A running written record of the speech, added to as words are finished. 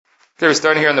We're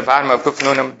starting here on the bottom of Kuf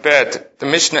Nun Bet. The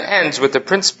Mishnah ends with the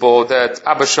principle that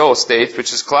Abba Shaul states,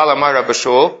 which is Klal Amar Abba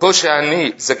Shaul, Kol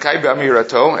she'ani zakai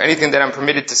b'amirato, anything that I'm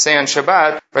permitted to say on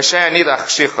Shabbat, Rashai ani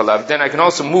lachshich alav. Then I can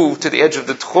also move to the edge of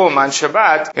the Tchum on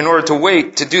Shabbat in order to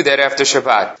wait to do that after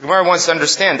Shabbat. The Gemara wants to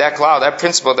understand that Klal, that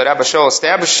principle that Abba Shaul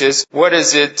establishes, what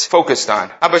is it focused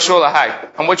on? Abba Shaul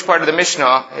ahai. On which part of the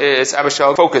Mishnah is Abba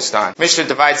Shaul focused on? Mishnah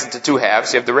divides into two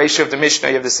halves. You have the ratio of the Mishnah,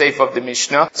 you have the Seif of the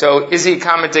Mishnah. So is he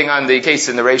commenting on the case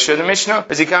in the ratio of the Mishnah?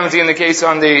 Or is he commenting on the case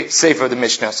on the Seif of the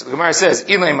Mishnah? So the Gemara says,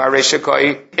 if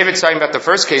it's talking about the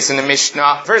first case in the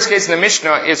Mishnah, the first case in the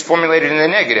Mishnah is formulated in the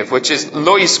negative, which is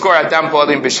Lo yiskor adam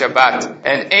pa'alim b'Shabbat,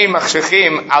 and Ein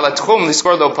machshechim ala tchum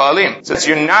liskor lo pa'alim. So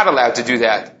you're not allowed to do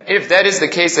that. If that is the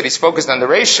case that he's focused on the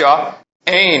ratio,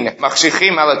 Ein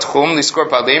machshechim ala tchum liskor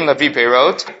pa'alim lavi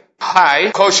peirot,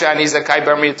 Hi, koshani zakai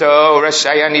barmito,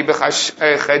 rashayani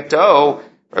b'chacheto.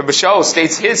 Rabbi Shaul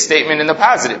states his statement in the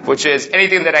positive, which is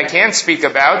anything that I can speak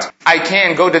about, I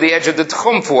can go to the edge of the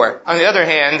Tchum for. On the other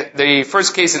hand, the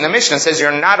first case in the Mishnah says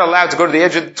you're not allowed to go to the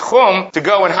edge of the Tchum to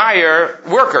go and hire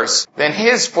workers. Then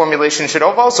his formulation should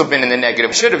have also been in the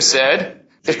negative. It should have said,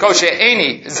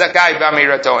 anything that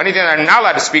I'm not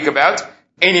allowed to speak about,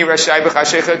 it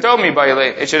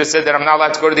should have said that I'm not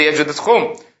allowed to go to the edge of the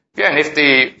Tchum. Again, if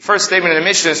the first statement of the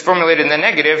Mishnah is formulated in the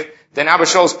negative, then Abba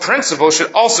Shaul's principle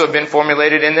should also have been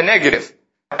formulated in the negative.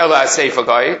 So what are you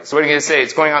going to say?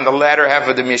 It's going on the latter half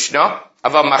of the Mishnah. The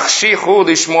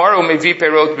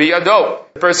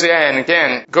person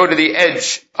can go to the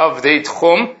edge of the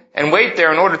Tchum and wait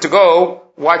there in order to go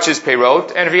watch his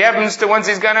Perot. And if he happens to, once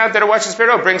he's gone out there to watch his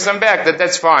Perot, bring some back,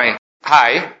 that's fine.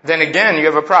 Hi, then again you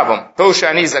have a problem.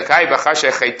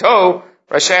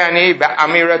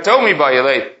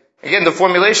 Again, the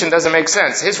formulation doesn't make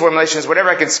sense. His formulation is whatever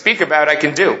I can speak about, I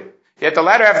can do. Yet the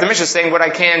latter half of the Mishnah is saying what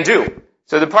I can do.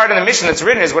 So the part of the Mishnah that's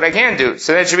written is what I can do.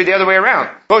 So that should be the other way around.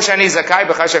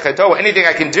 Anything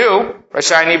I can do,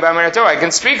 I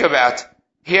can speak about.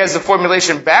 He has the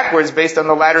formulation backwards based on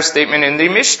the latter statement in the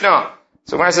Mishnah.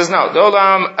 So when I says no,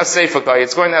 Dolam Aseifakai,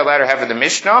 it's going that latter half of the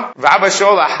Mishnah. Rabbi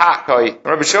Shaul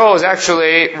is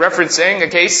actually referencing a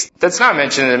case that's not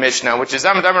mentioned in the Mishnah, which is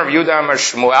Amar Yehuda Amar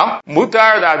Shmuel.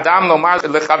 Mutar da'adam lomar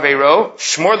lechaveiro,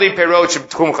 shmor li perot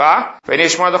sheb'tchumcha, v'nei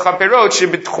shmor lecha perot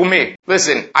sheb'tchumi.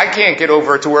 Listen, I can't get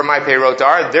over to where my perot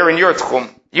are. They're in your tchum.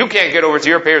 You can't get over to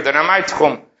your perot. They're on my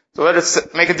tchum. So let us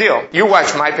make a deal. You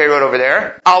watch my peyrot over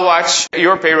there. I'll watch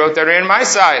your peyrot that are in my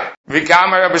side.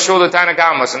 V'kamar Abba Shaul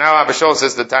Tanakama. So now Abba Shaul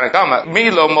says to Tanakama,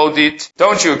 Milo modit.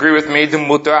 Don't you agree with me?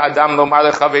 Mutar adam lomar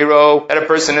lechaveiro, that a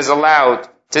person is allowed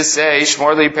to say,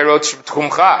 Shmor li perot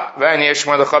sheb'tchumcha, v'ani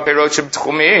shmor lecha perot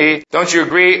sheb'tchumi. Don't you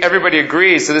agree? Everybody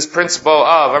agrees to this principle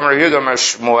of Amar Yehuda Amar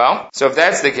Shmuel. So if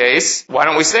that's the case, why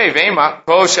don't we say, Ve'ema,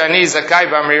 kol shani zakai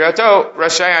b'amirato,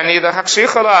 rashai ani l'chakshich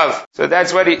alav. So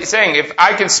that's what he's saying. If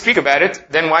I can speak about it,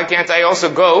 then why can't I also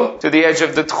go to the edge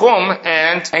of the tchum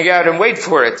and hang out and wait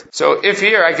for it? So if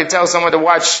here I could tell someone to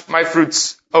watch my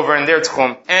fruits over in their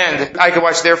tchum, and I could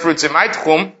watch their fruits in my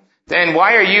tchum, then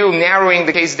why are you narrowing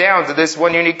the case down to this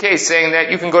one unique case, saying that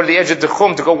you can go to the edge of the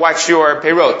Tchum to go watch your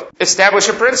Perot? Establish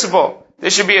a principle.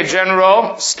 This should be a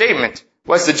general statement.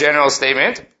 What's the general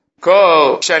statement?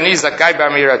 Anything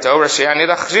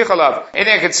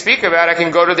I can speak about, I can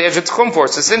go to the edge of Tchum for.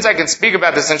 So since I can speak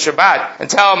about this in Shabbat and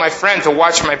tell my friend to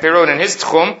watch my Perot in his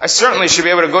Tchum, I certainly should be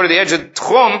able to go to the edge of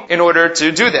Tchum in order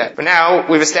to do that. But now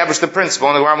we've established the principle,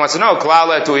 and the Gemara wants to know,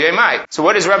 so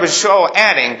what is Rabbi Shaul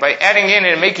adding? By adding in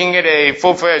and making it a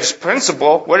full-fledged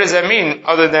principle, what does that mean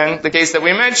other than the case that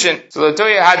we mentioned? So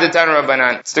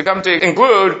it's to come to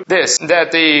include this,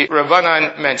 that the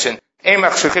Rabbanan mentioned.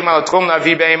 Person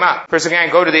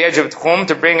can't go to the edge of Tchum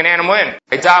to bring an animal in.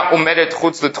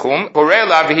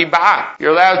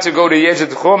 You're allowed to go to the edge of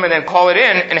Tchum and then call it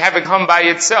in and have it come by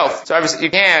itself. So obviously you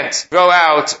can't go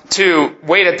out to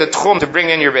wait at the Tchum to bring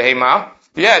in your behemah.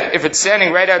 Yet, if it's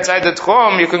standing right outside the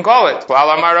Tchum, you can call it.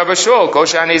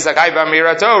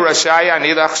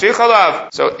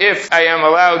 So if I am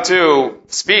allowed to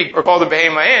speak or call the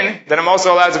behemah in, then I'm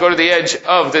also allowed to go to the edge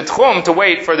of the Tchum to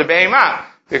wait for the behemah.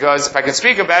 Because if I can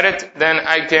speak about it, then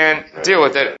I can deal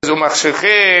with it. I'm allowed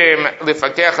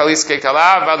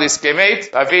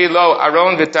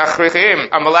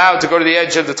to go to the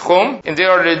edge of the Tchum in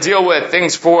order to deal with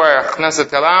things for Chnasat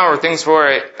Kala or things for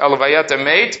Alavayat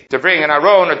Mate, to bring an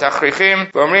Aron or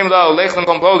Tachrichim.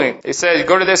 He said,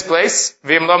 go to this place. If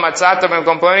you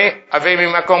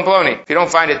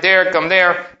don't find it there, come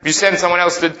there. If you send someone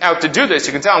else out to do this,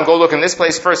 you can tell them, go look in this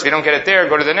place first. If you don't get it there,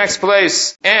 go to the next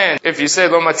place. And if you say,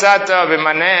 matzata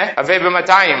b'maneh avei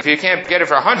b'matayim. If you can't get it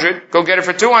for 100, go get it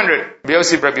for 200.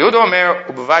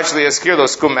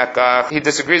 He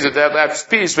disagrees with that last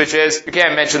piece, which is you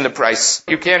can't mention the price.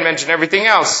 You can't mention everything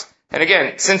else. And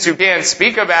again, since you can't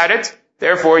speak about it,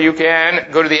 therefore you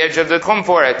can go to the edge of the tchum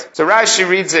for it. So Rashi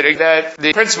reads it that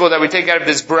the principle that we take out of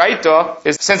this Braita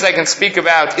is since I can speak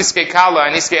about Iskei Kala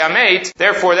and Iskei Amet,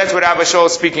 therefore that's what Abba Shaul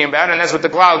is speaking about, and that's what the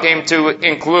Klal came to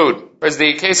include. Whereas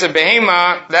the case of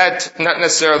Behema, that not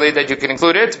necessarily that you can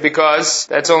include it, because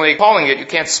that's only calling it. You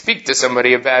can't speak to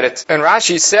somebody about it. And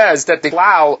Rashi says that the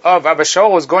Klal of Abba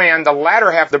Shaul is going on the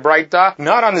latter half of the Braita,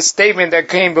 not on the statement that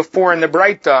came before in the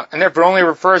Braita, and therefore only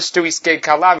refers to Iskei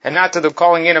Kalav and not to the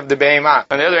calling in of the Behema.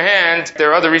 On the other hand,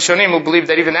 there are other Rishonim who believe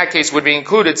that even that case would be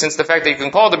included, since the fact that you can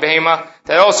call the Behema,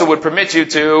 that also would permit you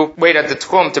to wait at the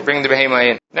Tchum to bring the Behema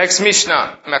in. Next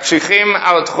Mishnah. Makshichim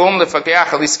al Tchum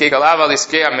lefakeach al Iskei Kalav al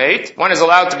Iskei Amet. One is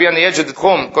allowed to be on the edge of the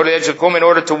Tchum, go to the edge of the Tchum in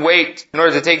order to wait, in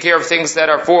order to take care of things that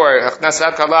are for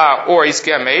Achnasat Kala or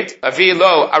Iskei Amet. Avi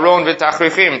lo aron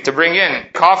v'tachrichim, to bring in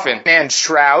coffin and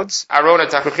shrouds, aron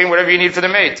v'tachrichim, whatever you need for the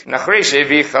mate. Nachrish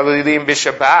evi chalilim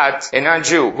b'Shabbat, a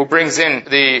non-Jew who brings in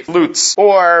the flutes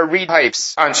or reed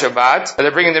pipes on Shabbat.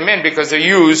 They're bringing them in because they're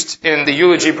used in the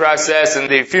eulogy process and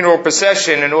the funeral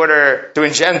procession in order to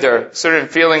engender certain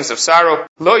feelings of sorrow.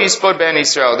 Lo yispod ben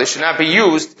Israel, they should not be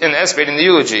used in the esbeit in the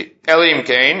eulogy. Elim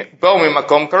kain, bo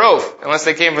mimakom karov, unless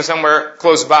they came from somewhere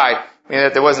close by, meaning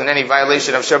that there wasn't any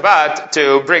violation of Shabbat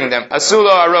to bring them.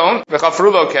 Asulo aron,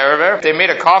 v'chafrulo keraver, they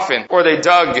made a coffin, or they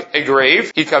dug a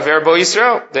grave, ikaver bo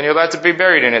Yisrael, then you're allowed to be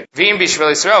buried in it. V'im bishvel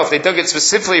Yisrael, if they dug it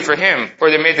specifically for him, or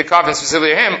they made the coffin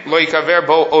specifically for him, lo ikaver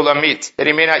bo olamit, that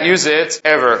he may not use it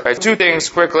ever. Right, two things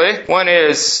quickly. One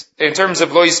is, in terms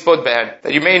of lo yispod ben,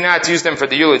 that you may not use them for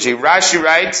the eulogy. Rashi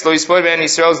writes, lo yispod ben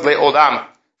Yisrael's le'olam,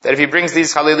 that if he brings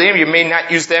these chalilim, you may not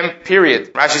use them,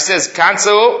 period. Rashi says,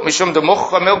 Kansel mishum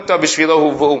demucha milkta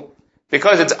b'shvilo huvu.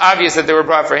 Because it's obvious that they were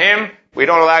brought for him, we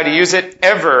don't allow to use it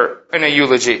ever in a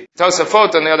eulogy.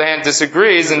 Tosafot, on the other hand,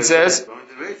 disagrees and says,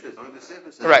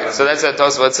 right, so that's what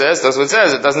Tosafot says. Tosafot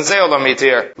says, it doesn't say olamit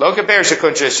here. Lo keperish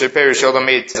kuntrish sheperish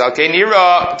olamit. Zalkei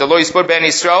nira, the lo yispod ben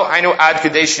Yisrael, hainu ad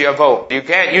kadesh yavo. You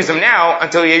can't use them now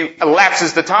until he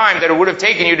elapses the time that it would have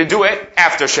taken you to do it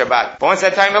after Shabbat. But once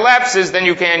that time elapses, then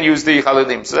you can use the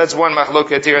chalilim. So that's one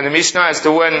machloket here in the Mishnah as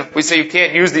to when we say you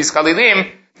can't use these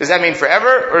chalilim. Does that mean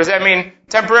forever, or does that mean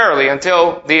temporarily,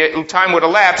 until the time would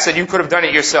elapse that you could have done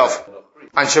it yourself?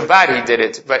 On Shabbat he did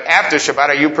it, but after Shabbat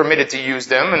are you permitted to use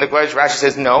them? And the question, Rashi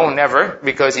says no, never,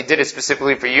 because he did it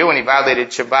specifically for you and he violated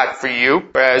Shabbat for you.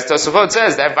 Whereas Tosafot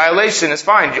says that violation is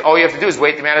fine. All you have to do is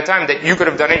wait the amount of time that you could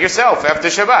have done it yourself after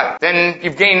Shabbat. Then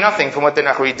you've gained nothing from what the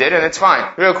Nachri did, and it's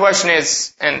fine. The real question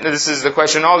is, and this is the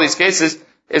question in all these cases,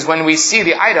 is when we see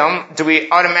the item, do we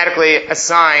automatically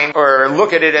assign or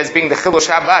look at it as being the Chilul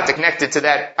Shabbat connected to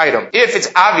that item? If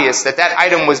it's obvious that that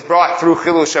item was brought through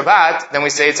Chilul Shabbat, then we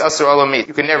say it's Asur Olamit.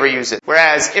 You can never use it.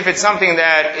 Whereas if it's something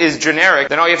that is generic,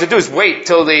 then all you have to do is wait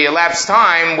till the elapsed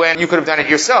time when you could have done it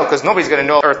yourself, because nobody's going to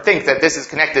know or think that this is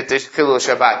connected to Chilul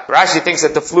Shabbat. Rashi thinks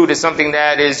that the flute is something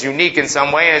that is unique in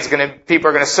some way, and people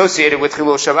are going to associate it with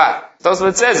Chilul Shabbat. That's what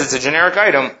it says. It's a generic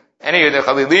item. Any of the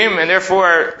chalilim, and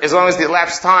therefore, as long as the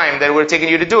elapsed time that it would have taken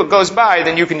you to do it goes by,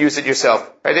 then you can use it yourself.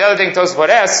 Right? The other thing Tosafot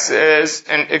asks is,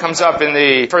 and it comes up in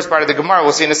the first part of the Gemara,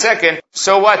 we'll see in a second,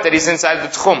 so what that he's inside the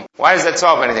Tchum? Why does that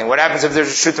solve anything? What happens if there's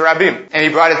a Reshut Rabim? And he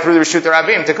brought it through the Reshut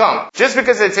Rabim to come. Just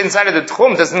because it's inside of the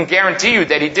Tchum doesn't guarantee you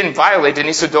that he didn't violate an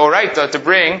Isur D'Oraita to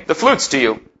bring the flutes to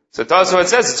you. So Tosafot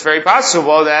says it's very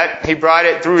possible that he brought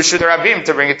it through Reshut Rabim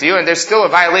to bring it to you, and there's still a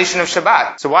violation of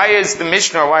Shabbat. So why is the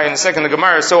Mishnah, or why in the second the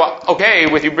Gemara, so okay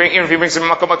with you even if he brings it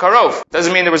Makom HaKarov?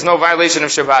 Doesn't mean there was no violation of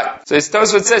Shabbat. So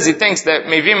Tosafot says he thinks that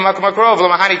Mevim Makom HaKarov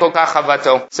L'mahani Kol Kach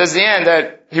Chavato. Says the end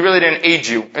that he really didn't aid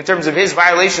you. In terms of his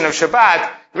violation of Shabbat,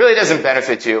 it really doesn't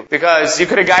benefit you, because you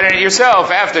could have gotten it yourself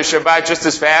after Shabbat just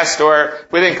as fast or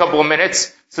within a couple of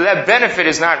minutes. So that benefit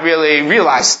is not really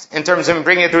realized in terms of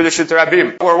bringing it through the Reshut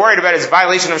Rabim. What we're worried about is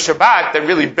violation of Shabbat that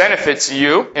really benefits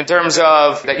you in terms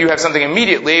of that you have something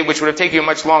immediately which would have taken you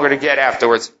much longer to get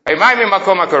afterwards. What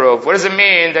does it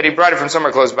mean that he brought it from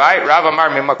somewhere close by? Rav Amar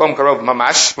Makom Karov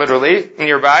Mamash, literally,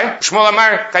 nearby. Shmuel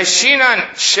Amar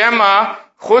Kaishinan Shema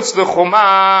Chutz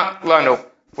L'Chuma Lanu.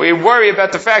 We worry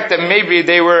about the fact that maybe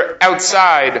they were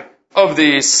outside of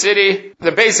the city.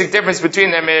 The basic difference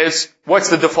between them is, what's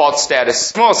the default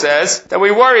status? Shmuel says that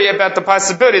we worry about the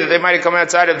possibility that they might have come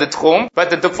outside of the Tchum, but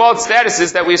the default status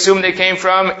is that we assume they came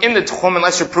from in the Tchum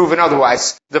unless you're proven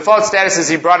otherwise. The default status is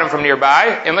he brought them from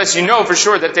nearby, unless you know for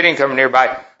sure that they didn't come from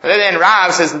nearby. And then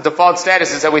Rav says the default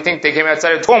status is that we think they came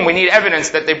outside of the Tchum. We need evidence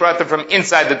that they brought them from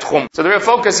inside the Tchum. So the real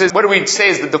focus is, what do we say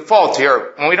is the default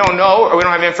here? When we don't know, or we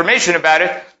don't have information about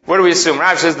it, what do we assume?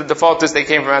 Rav says the default is they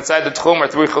came from outside the Tchum or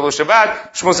through Chilul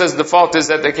Shabbat. Shmuel says the default is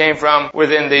that they came from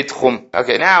within the Tchum.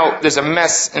 Okay, now there's a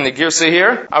mess in the Girsa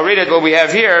here. I'll read it what we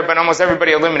have here, but almost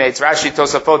everybody eliminates. Rashi,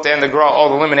 Tosafot, and the Gra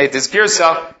all eliminate this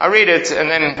Girsa. I'll read it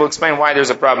and then we'll explain why there's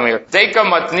a problem here. Deika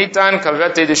matnitan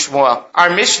kavete de Shmuel.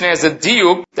 Our Mishnah has a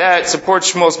diuk that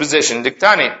supports Shmuel's position.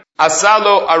 Diktani.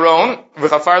 Asalo Aron,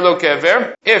 v'chafarlo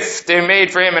kever. If they made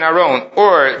for him an Aron,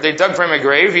 or they dug for him a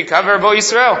grave, he cover bo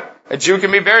Yisrael. A Jew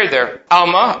can be buried there.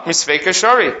 Alma, misfeika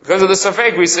shari. Because of the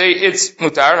safek, we say it's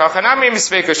mutar. Hachanami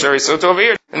misfeika shari. So it's over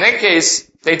here. In that case,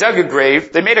 they dug a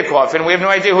grave, they made a coffin, we have no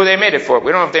idea who they made it for.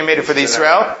 We don't know if they made it for the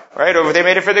Israel, right, or if they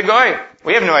made it for the Goy.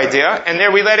 We have no idea. And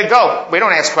there we let it go. We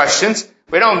don't ask questions.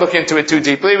 We don't look into it too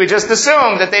deeply. We just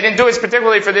assume that they didn't do it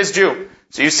particularly for this Jew.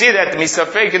 So you see that the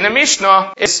misafek in the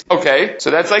Mishnah is okay.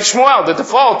 So that's like Shmuel. The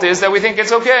default is that we think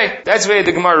it's okay. That's the way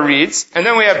the Gemara reads. And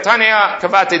then we have Tanya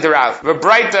Kavate de Rav. A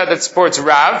Braita that supports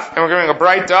Rav. And we're going to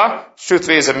bring a Braita.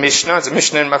 Truthfully is a Mishnah. It's a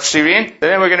Mishnah in Machshirin. And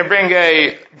then we're going to bring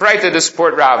a Braita to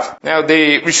support Rav. Now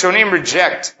the Rishonim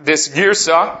reject this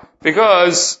Girsa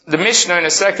because the Mishnah in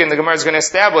a second, the Gemara is going to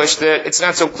establish that it's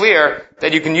not so clear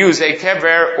that you can use a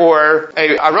kever or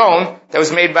a aron that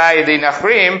was made by the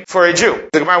Nachrim for a Jew.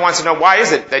 The Gemara wants to know why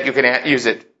is it that you can use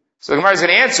it. So the Gemara is going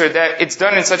to answer that it's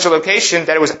done in such a location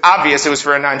that it was obvious it was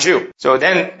for a non-Jew. So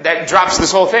then that drops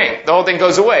this whole thing. The whole thing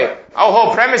goes away. Our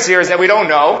whole premise here is that we don't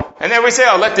know, and then we say,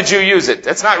 oh, let the Jew use it.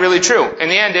 That's not really true. In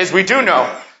the end is, we do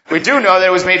know. We do know that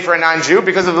it was made for a non-Jew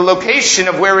because of the location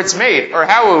of where it's made, or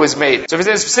how it was made. So if it's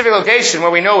in a specific location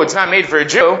where we know it's not made for a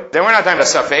Jew, then we're not talking about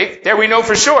safek. There we know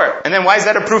for sure. And then why is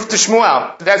that a proof to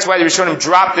Shmuel? That's why the Rishonim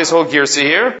drop this whole girsa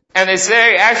here. And they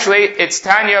say, actually, it's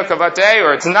Tanya Kavate,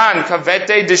 or it's Nan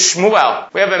Kavete de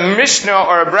Shmuel. We have a Mishnah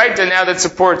or a Braita now that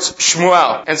supports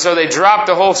Shmuel. And so they drop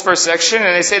the whole first section,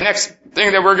 and they say the next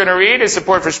thing that we're going to read is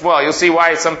support for Shmuel. You'll see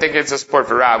why some think it's a support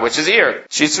for Rav, which is here.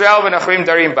 Shisrael v'nachrim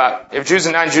darim ba. If Jews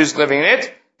and non-Jews living in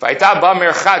it, v'ayta ba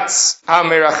merchatz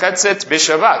ha-merachetzet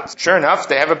b'Shabbat. Sure enough,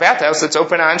 they have a bathhouse that's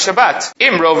open on Shabbat.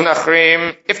 Im rov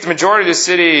nachrim, if the majority of the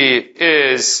city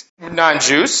is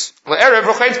non-Jews, you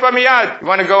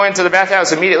want to go into the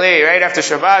bathhouse immediately, right after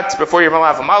Shabbat, before your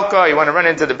Malav Malka, you want to run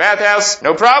into the bathhouse,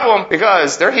 no problem,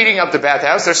 because they're heating up the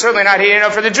bathhouse. They're certainly not heating it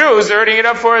up for the Jews, they're heating it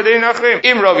up for the Nachrim.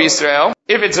 Im Rov Yisrael,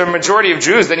 if it's a majority of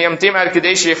Jews, then Yamtim ad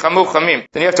Kadesh Yechamu Chamim.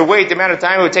 Then you have to wait the amount of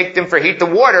time it would take them for heat the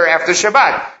water after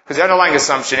Shabbat. Because the underlying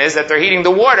assumption is that they're heating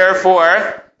the water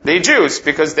for the Jews,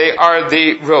 because they are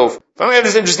the Rov. Then we have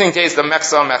this interesting case, the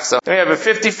Mechsa. Then we have a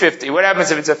 50-50. What happens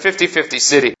if it's a 50-50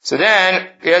 city? So then,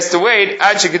 he has to wait,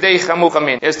 Ad Shekadei Chamu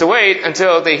Chamin. He has to wait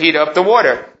until they heat up the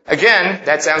water. Again,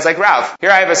 that sounds like Rav. Here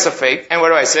I have a Safek, and what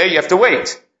do I say? You have to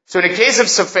wait. So in the case of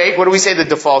Safek, what do we say the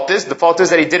default is? The default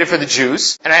is that he did it for the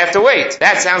Jews, and I have to wait.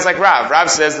 That sounds like Rav. Rav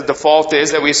says the default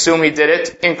is that we assume he did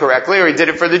it incorrectly, or he did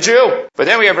it for the Jew. But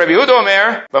then we have Rabbi Yehuda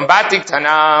Omer, Bambatik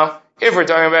Tana. If we're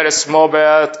talking about a small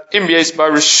bath, then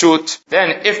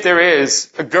if there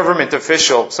is a government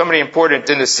official, somebody important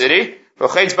in the city,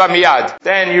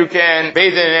 then you can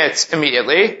bathe in it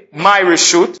immediately. My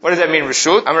reshut. What does that mean,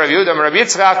 reshut? I'm Rav Yehuda, I'm Rav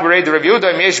Yitzchak, B'rei de Rav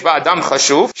Yehuda, Yesh ba'adam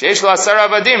chashuv, sheyesh lo 10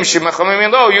 avadim,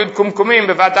 shemachamim lo, yud kumkumim,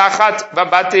 bevat achat,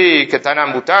 babati,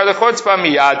 ketana mutar, lechotzba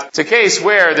miyad. It's a case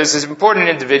where there's this important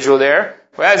individual there,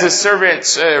 who has his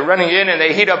servants running in and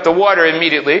they heat up the water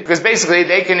immediately, because basically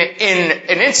they can, in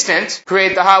an instant,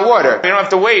 create the hot water. You don't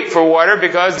have to wait for water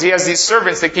because he has these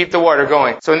servants that keep the water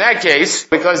going. So in that case,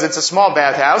 because it's a small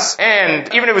bathhouse, and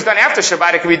even if it was done after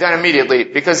Shabbat, it can be done immediately,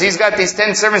 because he's got these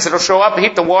 10 servants that will show up,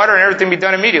 heat the water, and everything be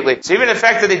done immediately. So even the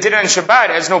fact that they did it on Shabbat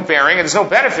has no bearing, and there's no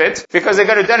benefit, because they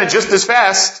could have done it just as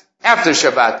fast after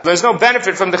Shabbat. There's no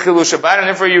benefit from the Chilul Shabbat, and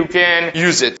therefore you can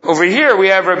use it. Over here we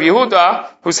have Rabbi Yehuda,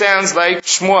 who sounds like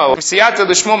Shmuel. Siyata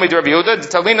l'Shmuel mid Rabbi Yehuda,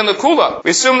 Talin l'Kula.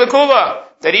 We assume the Kula.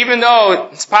 That even though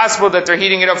it's possible that they're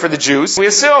heating it up for the Jews, we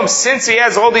assume since he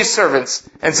has all these servants,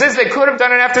 and since they could have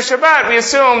done it after Shabbat, we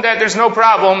assume that there's no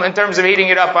problem in terms of heating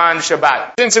it up on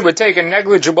Shabbat. Since it would take a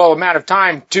negligible amount of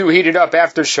time to heat it up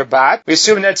after Shabbat, we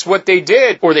assume that's what they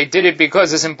did, or they did it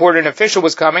because this important official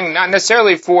was coming, not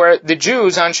necessarily for the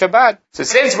Jews on Shabbat. So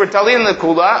since we're talin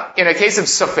l'kula, in a case of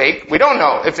safek, we don't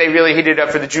know if they really heated it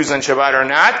up for the Jews on Shabbat or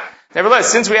not.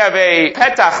 Nevertheless, since we have a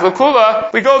petach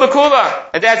l'kula, we go l'kula.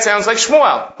 And that sounds like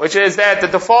Shmuel, which is that the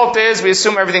default is we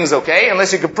assume everything's okay,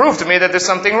 unless you can prove to me that there's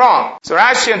something wrong. So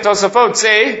Rashi and Tosafot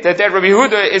say that Rabbi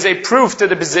Yehuda is a proof to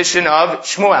the position of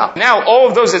Shmuel. Now, all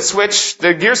of those that switch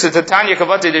the Girsa to Tanya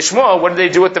Kavati to Shmuel, what do they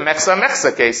do with the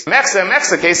Mechsa case?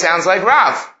 Mechsa case sounds like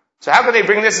Rav. So how can they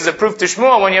bring this as a proof to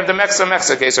Shmuel when you have the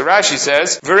Mechsa case? So Rashi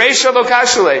says, V'reisha lo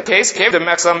kashale. Case came the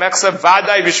Mechsa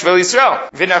vadai b'shvel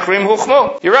Yisrael. V'nachrim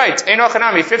huchmu. You're right. Ein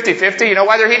ochanami, 50-50. You know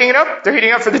why they're heating it up? They're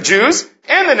heating up for the Jews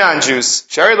and the non-Jews.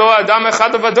 Shari lo adam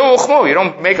echad v'ado huchmu. You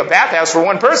don't make a bathhouse for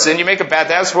one person. You make a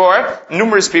bathhouse for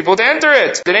numerous people to enter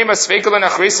it. The name of Sveikel and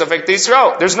Achris Safek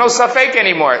Yisrael. There's no Safek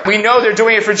anymore. We know they're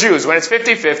doing it for Jews. When it's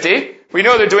 50-50, we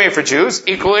know they're doing it for Jews,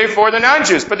 equally for the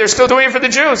non-Jews, but they're still doing it for the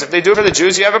Jews. If they do it for the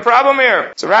Jews, you have a problem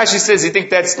here. So Rashi says, you think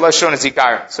that's Lashon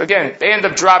Zikar. So again, they end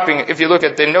up dropping, if you look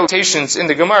at the notations in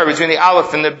the Gemara between the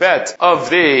Aleph and the Bet of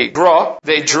the Gra,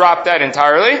 they drop that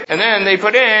entirely, and then they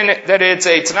put in that it's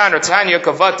a Tanan or Tanya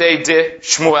Kavate de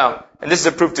Shmuel. And this is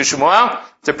a proof to Shmuel.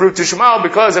 It's a proof to Shmuel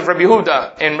because of Rabbi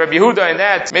Yehuda. And Rabbi Yehuda in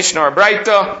that Mishnah or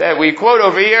Braita that we quote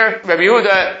over here, Rabbi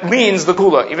Yehuda leans the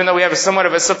kula. Even though we have somewhat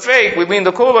of a safek, we lean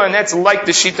the kula, and that's like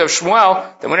the sheet of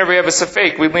Shmuel, that whenever we have a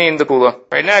safek, we lean the kula.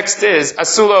 Right, next is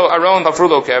Asulo Aron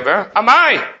Bafrulo Kever.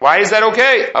 Amai. Why is that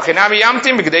okay? Achinami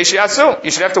Yamtim B'Kadeshi Asu.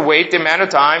 You should have to wait the amount of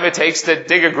time it takes to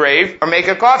dig a grave or make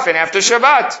a coffin after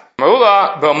Shabbat.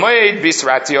 Ma'ula B'Moed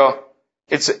Bisratio.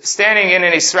 It's standing in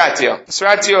an Isratio.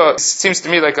 Isratio seems to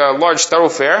me like a large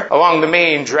thoroughfare along the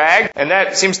main drag, and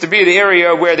that seems to be the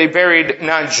area where they buried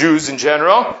non-Jews in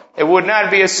general. It would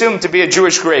not be assumed to be a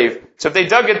Jewish grave. So if they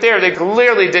dug it there, they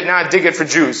clearly did not dig it for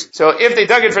Jews. So if they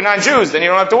dug it for non-Jews, then you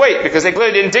don't have to wait, because they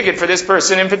clearly didn't dig it for this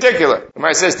person in particular. The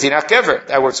Gemara says, Tinach Kever.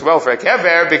 That works well for a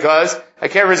Kever, because a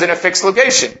Kever is in a fixed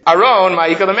location. Aron,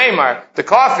 Ma'ika L'Meimar. The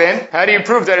coffin, how do you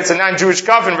prove that it's a non-Jewish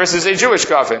coffin versus a Jewish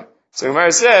coffin? So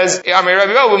Gemara says, they brought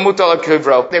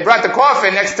the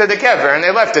coffin next to the kever and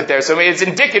they left it there. So it's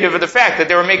indicative of the fact that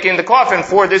they were making the coffin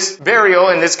for this burial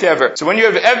in this kever. So when you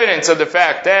have evidence of the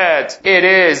fact that it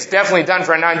is definitely done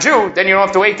for a non-Jew, then you don't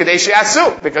have to wait Kadeshi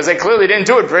Asu, because they clearly didn't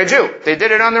do it for a Jew. They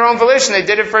did it on their own volition, they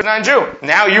did it for a non-Jew.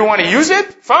 Now you want to use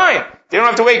it? Fine. They don't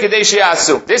have to wait Kadeshi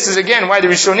Asu. This is again why the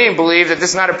Rishonim believe that this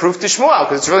is not a proof to Shmuel,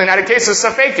 because it's really not a case of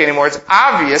Safek anymore. It's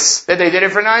obvious that they did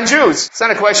it for non-Jews. It's not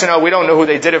a question, we don't know who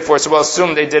they did it for, so we'll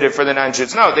assume they did it for the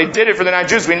non-Jews. No, they did it for the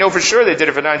non-Jews. We know for sure they did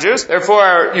it for non-Jews.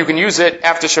 Therefore, you can use it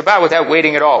after Shabbat without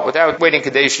waiting at all, without waiting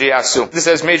Kadeshi Asu. This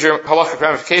has major halachic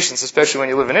ramifications, especially when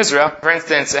you live in Israel. For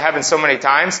instance, it happens so many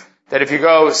times that if you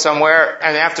go somewhere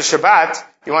and after Shabbat,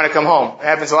 you want to come home. It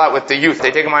happens a lot with the youth.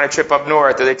 They take them on a trip up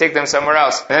north, or they take them somewhere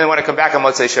else. And then they want to come back on,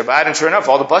 let's say, Shabbat, and sure enough,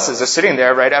 all the buses are sitting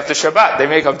there right after Shabbat. They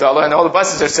make Havdalah, and all the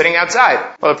buses are sitting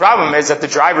outside. Well, the problem is that the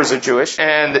drivers are Jewish,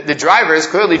 and the drivers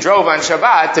clearly drove on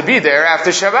Shabbat to be there after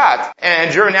Shabbat.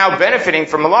 And you're now benefiting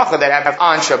from malacha that happened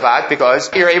on Shabbat, because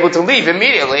you're able to leave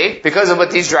immediately because of what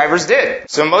these drivers did.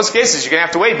 So in most cases, you're going to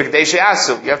have to wait, B'Kadeshi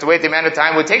Asu. You have to wait the amount of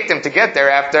time it would take them to get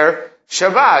there after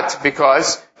Shabbat,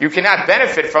 because you cannot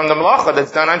benefit from the malacha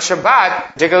that's done on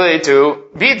Shabbat, particularly to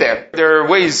be there. There are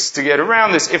ways to get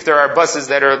around this. If there are buses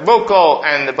that are local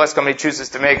and the bus company chooses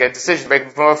to make a decision to make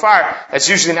them from afar, that's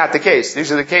usually not the case.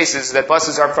 Usually the case is that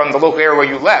buses are from the local area where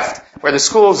you left, where the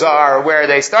schools are, where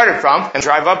they started from, and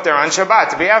drive up there on Shabbat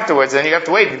to be afterwards. Then you have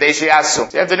to wait Kadeshi Asu.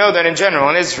 So you have to know that in general,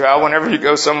 in Israel, whenever you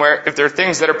go somewhere, if there are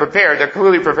things that are prepared, they're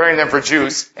clearly preparing them for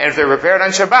Jews. And if they're prepared on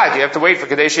Shabbat, you have to wait for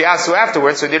Kadeshi Asu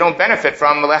afterwards, so they don't benefit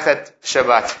from Melechet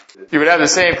Shabbat. You would have the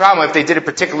same problem if they did it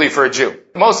particularly for a Jew.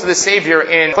 Most of the savior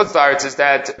in Chutz La'aretz is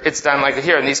that it's done like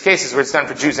here in these cases where it's done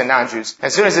for Jews and non-Jews.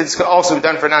 As soon as it's also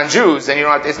done for non-Jews, then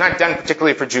it's not done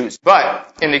particularly for Jews.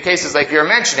 But in the cases like you're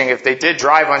mentioning, if they did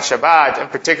drive on Shabbat in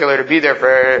particular to be there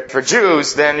for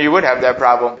Jews, then you would have that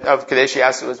problem of Kadeshi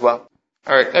Asu as well.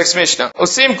 Alright, next Mishnah.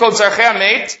 Osim kol tzarchei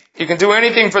mate. You can do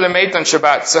anything for the mate on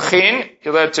Shabbat. Tzachin,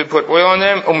 you're allowed to put oil on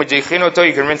them. Umedichin oto,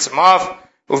 you can rinse them off.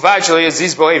 Uvad shelo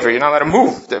yaziz bo aver. You're not allowed to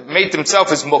move. The mate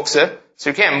himself is muktzeh, so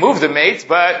you can't move the mate,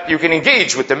 but you can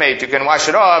engage with the mate. You can wash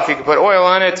it off, you can put oil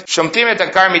on it. Shomtim et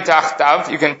akar mitachtav.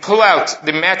 You can pull out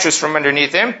the mattress from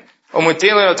underneath him.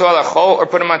 Umutilin oto al achol, or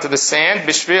put him onto the sand.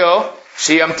 Bishvil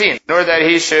shiyamtin, in order that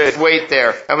he should wait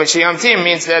there. And when shiyamtin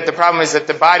means that the problem is that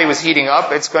the body was heating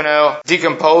up, it's going to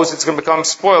decompose, it's going to become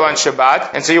spoiled on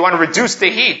Shabbat, and so you want to reduce the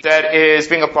heat that is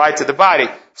being applied to the body.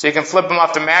 So you can flip him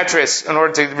off the mattress in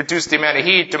order to reduce the amount of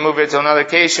heat, to move it to another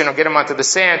location, or get him onto the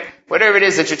sand, whatever it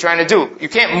is that you're trying to do. You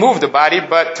can't move the body,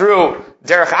 but through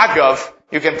derech agav,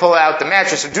 you can pull out the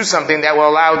mattress or do something that will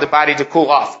allow the body to cool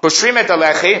off. Koshrim et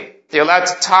alechi. you're allowed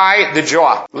to tie the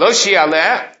jaw. Lo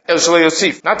shi'aleh el shelo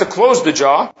yosif. Not to close the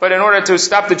jaw, but in order to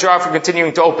stop the jaw from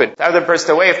continuing to open. The other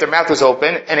person away, if their mouth is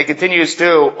open, and it continues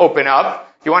to open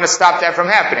up, you want to stop that from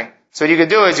happening. So what you can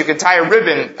do is you can tie a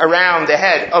ribbon around the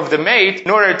head of the mate in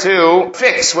order to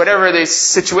fix whatever the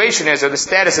situation is or the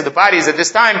status of the body is at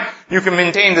this time. You can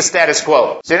maintain the status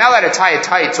quo. So you're not allowed to tie it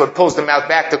tight so it pulls the mouth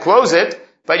back to close it,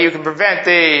 but you can prevent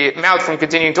the mouth from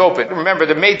continuing to open. Remember,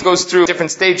 the mate goes through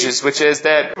different stages, which is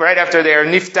that right after they're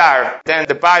niftar, then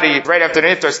the body, right after the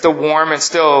niftar, is still warm and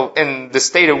still in the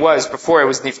state it was before it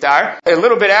was niftar. A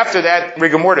little bit after that,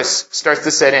 rigor mortis starts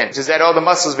to set in, which is that all the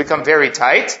muscles become very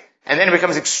tight, and then it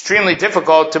becomes extremely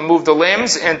difficult to move the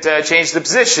limbs and to change the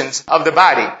positions of the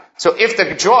body. So if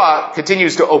the jaw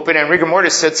continues to open and rigor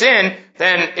mortis sets in,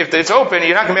 then if it's open,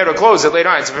 you're not going to be able to close it later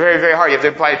on. It's very, very hard. You have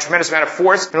to apply a tremendous amount of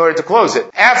force in order to close it.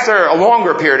 After a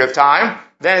longer period of time,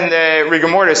 then the rigor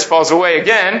mortis falls away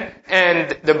again,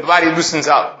 and the body loosens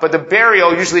up. But the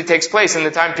burial usually takes place in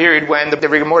the time period when the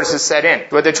rigor mortis is set in.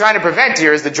 What they're trying to prevent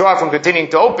here is the jaw from continuing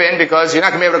to open, because you're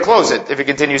not going to be able to close it. If it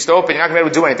continues to open, you're not going to be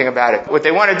able to do anything about it. What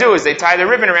they want to do is they tie the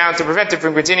ribbon around to prevent it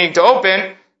from continuing to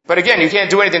open, but again, you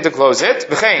can't do anything to close it.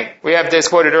 We have this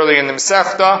quoted earlier in the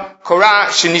Masechta, Korah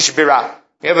shenishbira.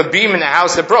 You have a beam in the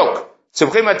house that broke. You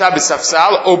can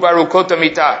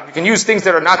use things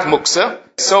that are not muksa,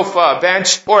 sofa,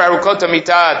 bench, or arukot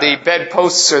mita, the bed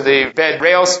posts or the bed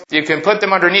rails. You can put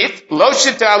them underneath.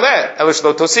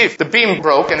 The beam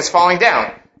broke and it's falling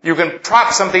down. You can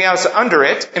prop something else under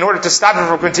it in order to stop it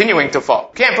from continuing to fall.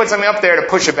 You can't put something up there to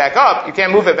push it back up. You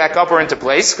can't move it back up or into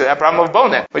place because that problem of bone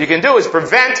net. What you can do is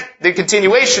prevent the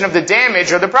continuation of the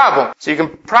damage or the problem. So you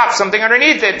can prop something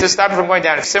underneath it to stop it from going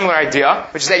down. A similar idea,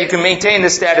 which is that you can maintain the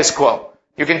status quo.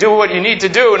 You can do what you need to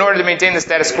do in order to maintain the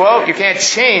status quo. You can't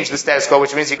change the status quo,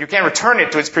 which means you can't return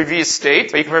it to its previous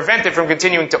state, but you can prevent it from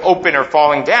continuing to open or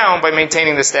falling down by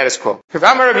maintaining the status quo. Case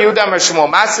where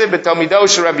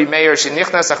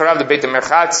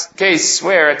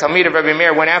a Talmid of Rabbi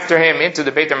Meir went after him into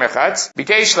the Beit HaMerchatz.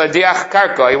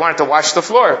 He wanted to wash the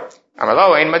floor.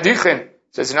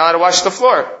 Says you're not allowed to wash the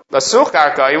floor. Lasuch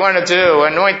karka, you wanted to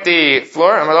anoint the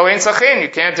floor. Amalo ein sachin, you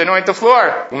can't anoint the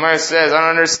floor. Gemara says, I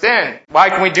don't understand. Why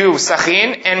can we do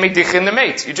sachin and medichin the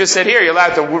mate? You just said here, you're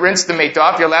allowed to rinse the mate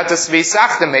off, you're allowed to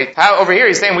svisach the mate. How over here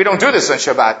he's saying we don't do this on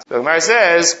Shabbat. So Gemara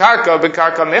says, karka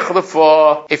b'karka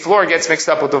michlefo, a floor gets mixed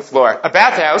up with the floor. A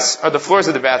bathhouse, or the floors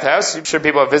of the bathhouse, I'm sure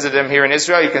people have visited them here in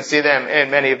Israel, you can see them in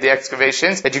many of the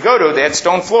excavations that you go to, they had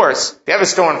stone floors. If you have a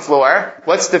stone floor,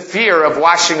 what's the fear of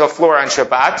washing a floor on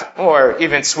Shabbat, or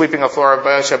even sweeping a floor of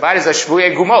Shabbat, is a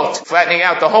shvuye gumot, flattening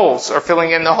out the holes, or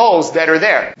filling in the holes that are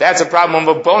there. That's a problem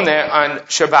of boneh on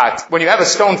Shabbat. When you have a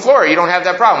stone floor, you don't have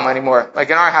that problem anymore. Like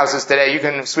in our houses today, you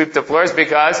can sweep the floors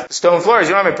because stone floors,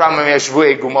 you don't have a problem with a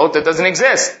shvuye gumot that doesn't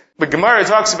exist. But Gemara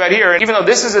talks about here, even though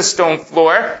this is a stone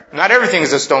floor, not everything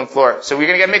is a stone floor. So we're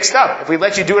going to get mixed up. If we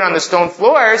let you do it on the stone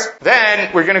floors,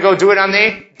 then we're going to go do it on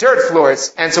the dirt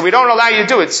floors. And so we don't allow you to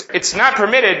do it. It's not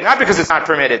permitted, not because it's not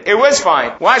permitted. It was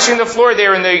fine. Washing the floor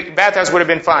there in the bathhouse would have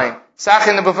been fine.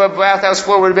 Sachin the bathhouse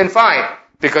floor would have been fine.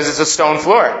 Because it's a stone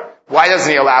floor. Why doesn't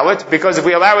he allow it? Because if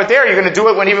we allow it there, you're going to do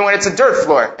it even when it's a dirt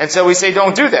floor. And so we say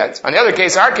don't do that. On the other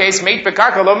case, our case, mate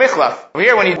bekarka lo michlaf.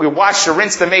 Here, when we wash or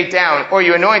rinse the mate down, or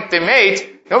you anoint the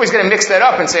mate, nobody's going to mix that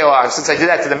up and say, oh, since I did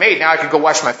that to the mate, now I could go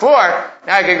wash my floor.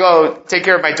 Now I could go take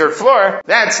care of my dirt floor.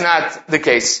 That's not the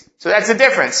case. So that's the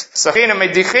difference. Sachin and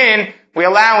medichin, we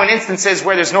allow in instances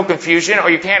where there's no confusion, or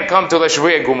you can't come to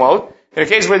l'shvuye gumot. In a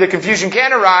case where the confusion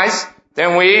can arise,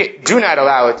 then we do not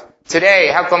allow it. Today,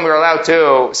 how come we're allowed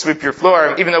to sweep your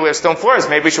floor? Even though we have stone floors,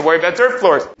 maybe we should worry about dirt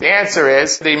floors. The answer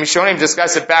is, the Mishonim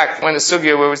discussed it back when the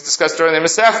Sugya was discussed during the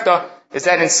Masechta, is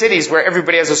that in cities where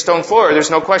everybody has a stone floor,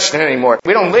 there's no question anymore.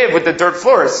 We don't live with the dirt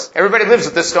floors. Everybody lives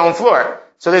with the stone floor.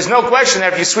 So there's no question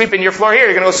that if you sweep in your floor here,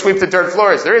 you're going to go sweep the dirt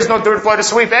floors. There is no dirt floor to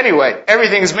sweep anyway.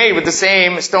 Everything is made with the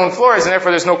same stone floors, and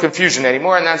therefore there's no confusion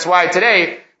anymore, and that's why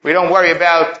today, we don't worry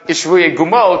about ishvuye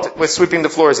gumot with sweeping the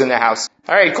floors in the house.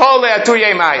 Alright, kol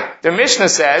le'atuye mai. The Mishnah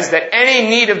says that any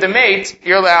need of the mate,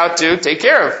 you're allowed to take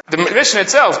care of. The Mishnah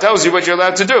itself tells you what you're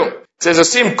allowed to do. It says,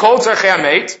 osim kol tzarchei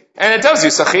ha'meit, and it tells you,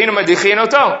 sachin u'madichin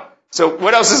oto. So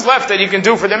what else is left that you can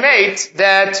do for the mate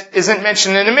that isn't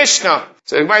mentioned in the Mishnah?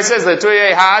 So the Gemara says,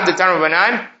 le'atuye had, the Tanu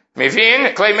Banan,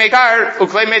 mevin, klei mekar,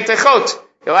 u'klei metechot.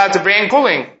 You're allowed to bring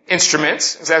cooling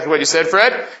instruments, exactly what you said,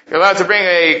 Fred. You're allowed to bring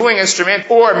a cooling instrument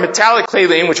or metallic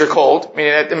kleilim, which are cold,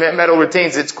 meaning that the metal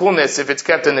retains its coolness if it's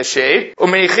kept in the shade.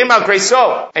 And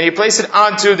you place it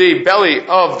onto the belly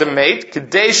of the mate, that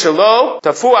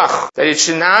it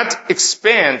should not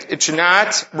expand, it should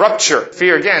not rupture.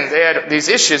 Fear, again, they had these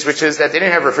issues, which is that they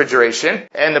didn't have refrigeration,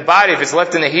 and the body, if it's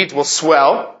left in the heat, will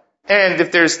swell. And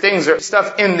if there's things or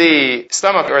stuff in the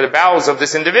stomach or the bowels of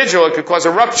this individual, it could cause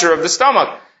a rupture of the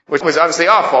stomach, which was obviously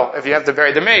awful. If you have to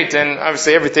bury the mate, and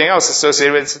obviously everything else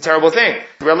associated with it's a terrible thing.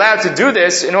 We're allowed to do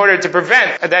this in order to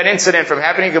prevent that incident from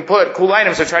happening. You can put cool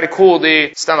items to try to cool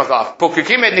the stomach off.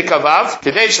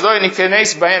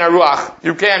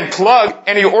 You can plug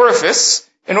any orifice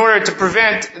in order to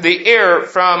prevent the air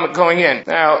from going in.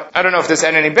 Now, I don't know if this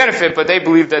had any benefit, but they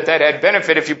believe that had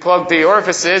benefit. If you plugged the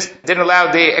orifices, didn't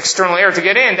allow the external air to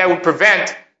get in, that would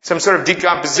prevent some sort of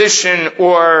decomposition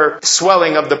or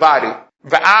swelling of the body.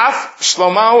 Va'af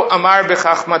Shlomo amar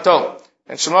b'chachmato.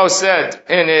 And Shlomo said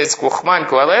in his Kuchman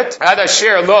Kohelet, Ad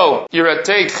asher lo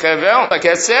yiratei chevel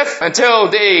hakesef, until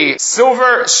the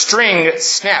silver string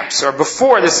snaps, or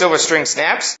before the silver string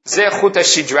snaps. Ze chut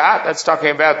hashidra, that's talking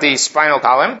about the spinal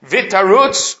column.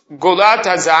 Vitarutz gulat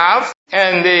hazav,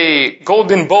 and the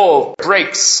golden bowl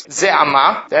breaks. Ze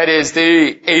ama, that is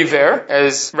the aver,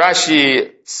 as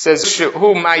Rashi says,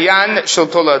 Hu mayan shel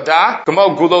tolada,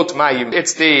 kamo gulot mayim.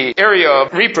 It's the area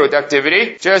of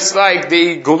reproductivity, just like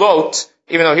the gulot,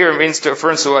 even though here it means to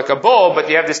refer to like a bowl, but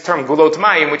you have this term gulot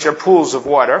mayim, which are pools of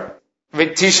water.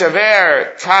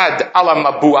 V'tishaver kad ala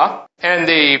mabua, and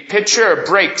the pitcher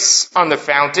breaks on the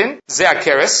fountain. Ze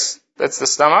akeres, that's the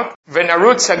stomach.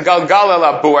 V'narutz hagalgal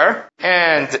ala bur,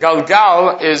 and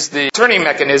galgal is the turning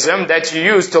mechanism that you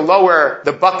use to lower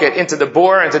the bucket into the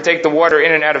bore and to take the water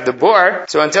in and out of the bore.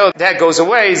 So until that goes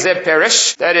away, ze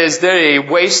perish, that is the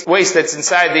waste that's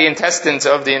inside the intestines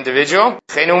of the individual.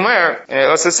 Chenumer, and it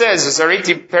also says,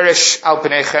 zariti perish al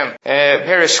penechem,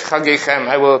 perish chagechem,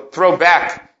 I will throw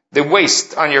back the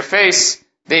waste on your face.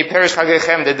 The perish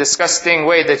chagechem, the disgusting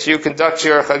way that you conduct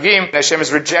your chagim. Hashem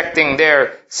is rejecting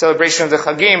their celebration of the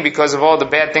chagim because of all the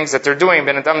bad things that they're doing.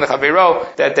 Ben Adam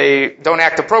lechaveiro, that they don't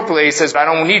act appropriately. He says, I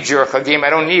don't need your chagim,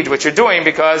 I don't need what you're doing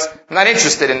because I'm not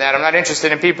interested in that. I'm not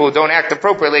interested in people who don't act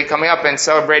appropriately coming up and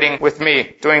celebrating with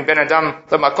me, doing Ben Adam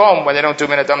lemakom when they don't do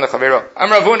Ben Adam lechaveiro. Am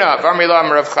Ravuna, Varmila,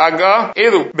 Am Rav Chaga,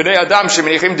 Ilu, Bnei Adam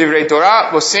shemenichim divrei Torah,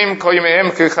 Vosim kol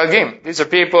yameim kechagim. These are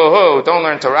people who don't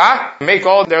learn Torah, make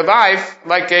all their life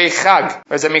like a chag. What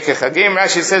does that mean, chagim?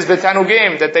 Rashi says,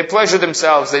 betanugim, that they pleasure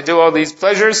themselves. They do all these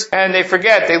pleasures, and they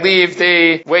forget, they leave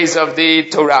the ways of the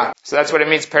Torah. So that's what it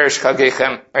means, perish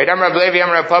chagechem. Right, Amar Blevi,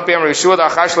 Amar Papi, Amar Yeshua,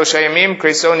 Achash lo shayamim,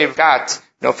 kreso nivkat.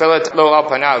 Nofelet lo al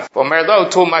panav. Omer lo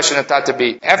tul mashanatata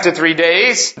bi. After 3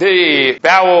 days, the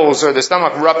bowels or the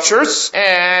stomach ruptures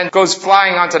and goes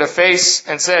flying onto the face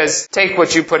and says, take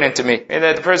what you put into me. And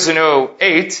that the person who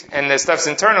ate and the stuff's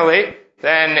internally,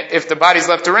 then if the body's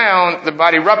left around, the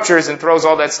body ruptures and throws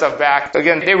all that stuff back.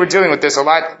 Again, they were dealing with this a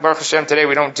lot. Baruch Hashem, today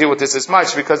we don't deal with this as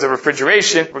much because of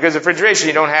refrigeration. Because of refrigeration,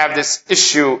 you don't have this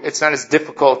issue. It's not as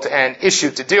difficult an issue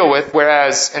to deal with.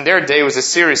 Whereas in their day, it was a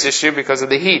serious issue because of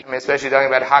the heat. I mean, especially talking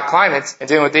about hot climates and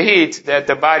dealing with the heat, that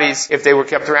the bodies, if they were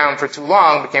kept around for too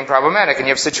long, became problematic. And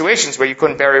you have situations where you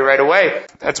couldn't bury right away.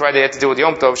 That's why they had to deal with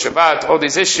Yom Tov, Shabbat, all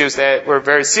these issues that were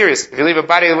very serious. If you leave a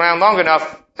body around long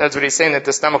enough, that's what he's saying, that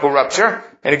the stomach will rupture.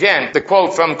 And again, the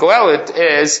quote from Kohelet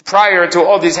is, prior to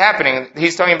all these happening,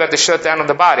 he's talking about the shutdown of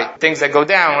the body. Things that go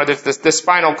down, whether it's the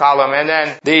spinal column, and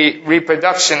then the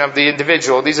reproduction of the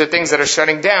individual. These are things that are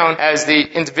shutting down as the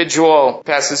individual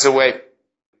passes away.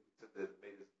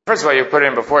 First of all, you put it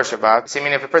in before Shabbat. So, I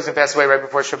mean, if a person passes away right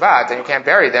before Shabbat, and you can't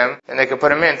bury them, then they can put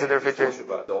them into the refrigerator.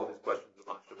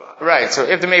 Right, so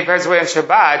if the maid passes away on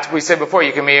Shabbat, we said before,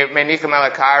 you can make menichim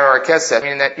alakar or a kesef,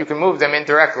 meaning that you can move them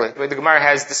indirectly. The Gemara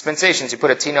has dispensations. You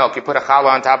put a tinok, you put a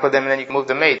challah on top of them, and then you can move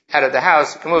the maid out of the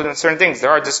house. You can move them in certain things.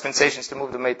 There are dispensations to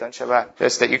move the maid on Shabbat.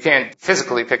 Just that you can't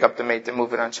physically pick up the maid and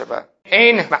move it on Shabbat.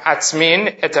 Ein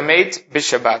ma'atzmin et ha-maid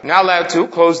b'Shabbat. Not allowed to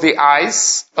close the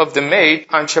eyes of the maid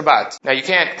on Shabbat. Now you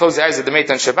can't close the eyes of the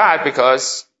maid on Shabbat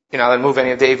because you're not allowed to move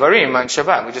any of the Ivarim on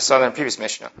Shabbat. We just saw that in the previous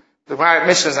Mishnah. The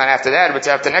Mishnah is not after that, but it's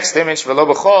after the next image.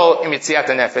 V'lo b'chol im yitziat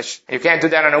nefesh. You can't do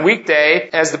that on a weekday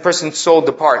as the person sold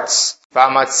the parts.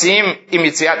 V'amatzim im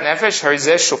yitziat nefesh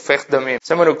harizeh shofech damim.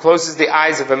 Someone who closes the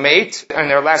eyes of a mate in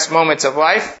their last moments of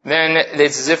life, then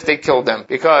it's as if they killed them.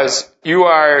 Because you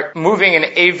are moving an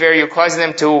aver, you're causing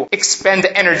them to expend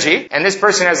energy, and this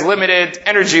person has limited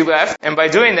energy left, and by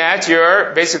doing that,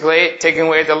 you're basically taking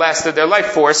away the last of their life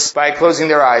force by closing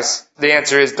their eyes. The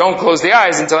answer is don't close the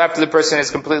eyes until after the person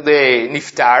is completely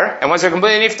niftar. And once they're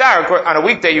completely niftar, on a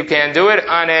weekday you can't do it.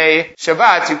 On a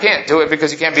Shabbat you can't do it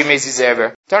because you can't be mezi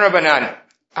zever. Tanabanan.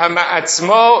 Person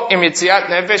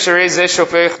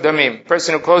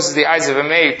who closes the eyes of a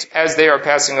mate as they are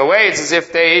passing away, it's as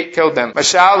if they killed them.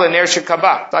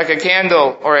 Like a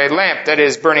candle or a lamp that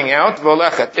is burning out.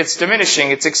 It's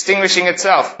diminishing, it's extinguishing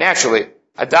itself naturally.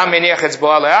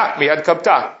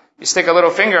 You stick a little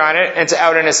finger on it, and it's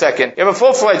out in a second. You have a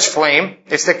full-fledged flame,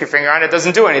 you stick your finger on it, it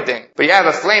doesn't do anything. But you have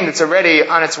a flame that's already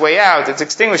on its way out, it's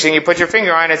extinguishing, you put your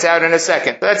finger on it, it's out in a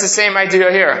second. So that's the same idea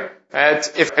here.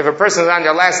 That if a person is on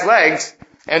their last legs,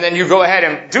 and then you go ahead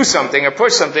and do something or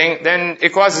push something, then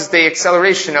it causes the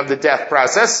acceleration of the death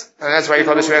process, and that's why you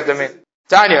call it Shreich Damim.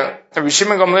 Tanya, Rabbi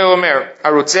Shimon Gamliel Omer,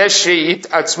 Arutzeh she'it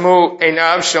atzmu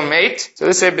einav shel meit. So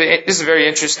this is very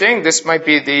interesting. This might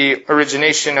be the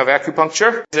origination of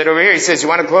acupuncture. That over here he says you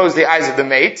want to close the eyes of the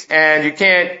mate, and you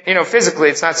can't, physically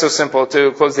it's not so simple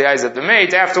to close the eyes of the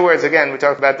mate. Afterwards, again, we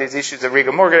talk about these issues of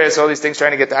rigor mortis, all these things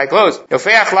trying to get the eye closed.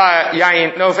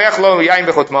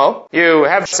 You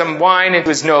have some wine into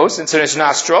his nose, into his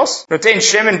nostrils.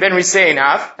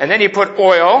 And then you put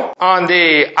oil on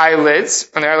the eyelids,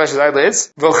 on the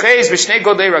eyelashes.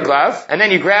 And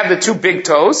then you grab the two big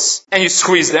toes and you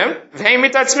squeeze them,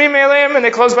 and they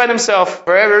close by themselves.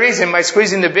 For every reason, by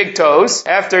squeezing the big toes,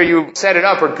 after you set it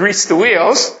up or grease the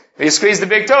wheels, if you squeeze the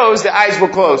big toes, the eyes will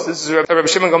close. This is Rabbi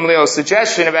Shimon Gamliel's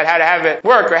suggestion about how to have it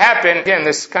work or happen. Again,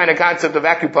 this kind of concept of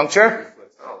acupuncture.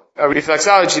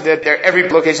 Reflexology, that every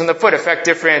location of the foot affect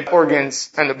different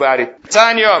organs in the body.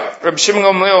 Tanya, Rabbi Shimon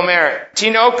Gamliel Omer,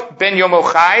 Tinok ben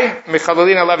yomochai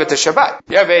mechalelin alevet Shabbat.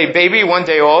 You have a baby 1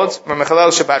 day old, we're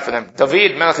mechalel Shabbat for them.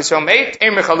 David Melech Yisrael mate,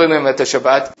 ein mechalelin alevet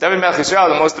Shabbat. David Melech Yisrael,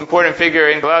 the most important figure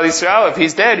in Klal Yisrael, if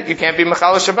he's dead, you can't be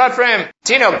mechalel Shabbat for him.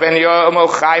 Tinok ben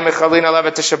yomochai mechalelin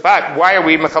alevet Shabbat. Why are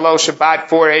we mechalel Shabbat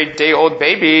for a day old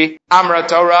baby? Amra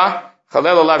Torah. You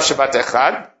should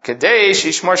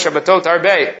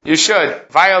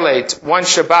violate one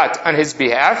Shabbat on his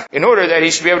behalf in order that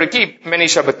he should be able to keep many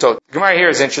Shabbatot. The Gemara here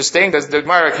is interesting because the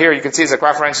Gemara here you can see is a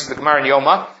reference to the Gemara in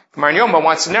Yoma. Gemara in Yoma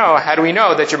wants to know, how do we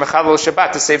know that you're Mechavel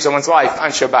Shabbat to save someone's life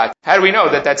on Shabbat? How do we know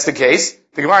that that's the case?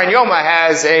 The Gemara in Yoma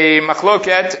has a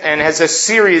machloket and has a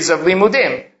series of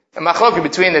limudim. A machloket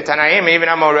between the Tanaim and even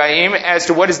Amoraim as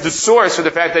to what is the source for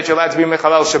the fact that you're allowed to be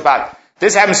Mechalel Shabbat.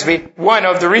 This happens to be one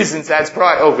of the reasons that's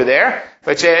brought over there,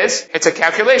 which is, it's a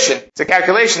calculation. It's a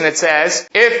calculation that says,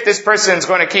 if this person is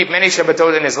going to keep many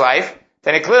Shabbatot in his life,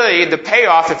 then clearly the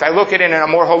payoff, if I look at it in a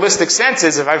more holistic sense,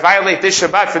 is if I violate this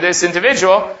Shabbat for this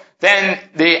individual, then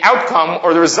the outcome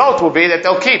or the result will be that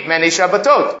they'll keep many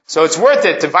Shabbatot. So it's worth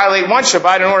it to violate one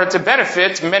Shabbat in order to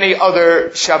benefit many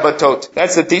other Shabbatot.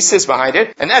 That's the thesis behind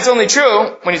it. And that's only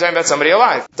true when you're talking about somebody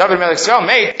alive. David Melech Yisrael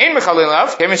made ein mechalin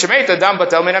lav, kemin shemeita adam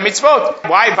batel min mitzvot.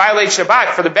 Why violate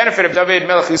Shabbat for the benefit of David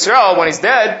Melech Yisrael when he's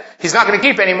dead? He's not going to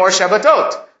keep any more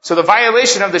Shabbatot. So the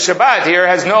violation of the Shabbat here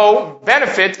has no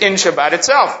benefit in Shabbat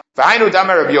itself. V'hainu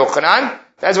damar Rabbi Yochanan.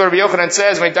 That's what Rabbi Yochanan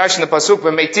says when he darshan in the pasuk,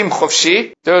 "V'meitim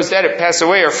chofshi." Those that pass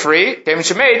away are free. Kemin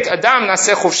shemeit adam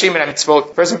naseh chofshi min mitzvot.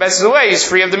 The person passes away, he's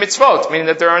free of the mitzvot, meaning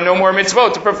that there are no more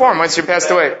mitzvot to perform once you're passed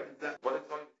away.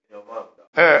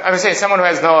 I'm saying someone who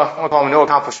has no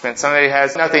accomplishment, somebody who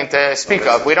has nothing to speak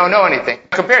of. We don't know anything.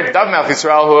 Compared to David Melech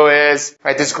Yisrael, who is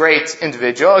this great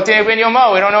individual, we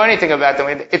don't know anything about them.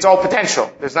 It's all potential.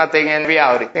 There's nothing in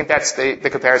reality. I think that's the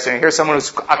comparison. Here's someone who's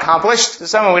accomplished,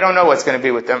 someone we don't know what's going to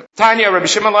be with them. Tanya, Rabbi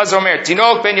Shimon Lazar Omer,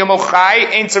 Tinok ben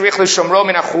yomochai ein tzarich l'shomro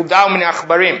min achuda min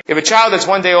achbarim. If a child that's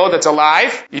 1 day old that's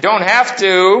alive, you don't have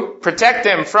to protect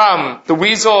him from the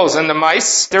weasels and the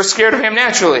mice. They're scared of him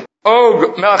naturally.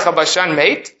 Og Melech HaBashan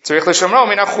mate, tzarich l'shomro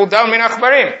min achuda min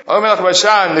achbarim. Og Melech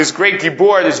HaBashan, this great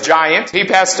gibor, this giant, he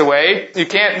passed away. You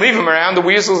can't leave him around. The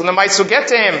weasels and the mice will get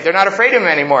to him. They're not afraid of him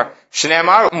anymore.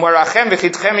 Shneimar u'marachem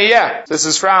v'chitchem yeh. This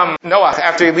is from Noach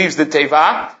after he leaves the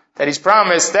Teva, that he's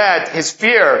promised that his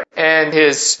fear and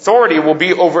his authority will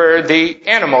be over the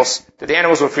animals. That the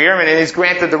animals will fear him, and he's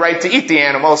granted the right to eat the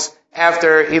animals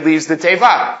after he leaves the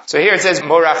Teva. So here it says,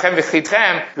 Morachem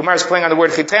v'chitchem. Gemara is playing on the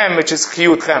word chitchem, which is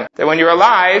chiyutchem. That when you're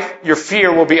alive, your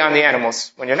fear will be on the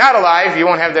animals. When you're not alive, you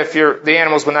won't have that fear, the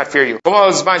animals will not fear you.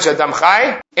 As long as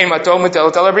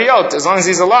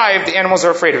he's alive, the animals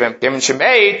are afraid of him.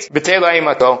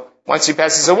 Once he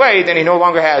passes away, then he no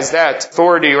longer has that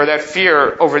authority or that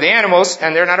fear over the animals,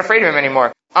 and they're not afraid of him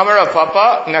anymore. Amar Rav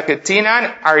Papa,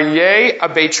 Nakatinan, Aryeh,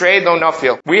 Abetre, Lo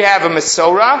Nafil. We have a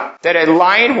Masorah that a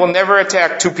lion will never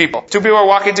attack two people. Two people are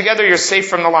walking together, you're safe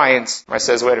from the lions. Mar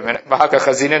says, wait a minute.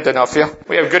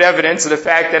 We have good evidence of the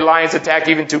fact that lions attack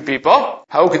even two people.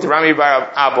 Rami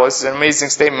Bar Abba. This is an amazing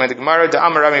statement. The Gemara, the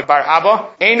Amar Rami Bar Abba,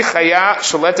 Ein Chaya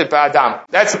Sholetet Ba'adam.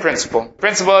 That's the principle. The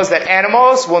principle is that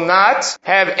animals will not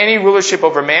have any rulership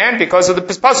over man because of the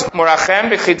pasuk. Morachem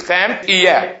b'chidchem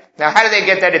iyeh. Now, how do they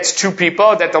get that it's two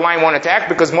people that the lion won't attack?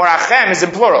 Because morachem is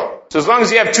in plural. So as long as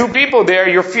you have two people there,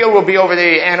 your field will be over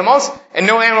the animals, and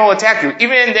no animal will attack you.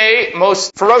 Even the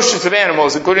most ferocious of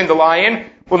animals, including the lion,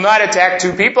 will not attack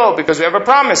two people, because we have a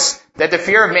promise that the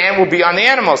fear of man will be on the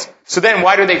animals. So then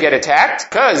why do they get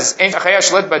attacked? Because that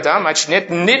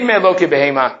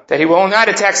he will not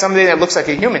attack something that looks like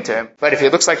a human to him. But if he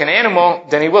looks like an animal,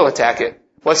 then he will attack it.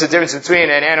 What's the difference between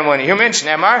an animal and a human?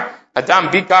 Shneimar, Adam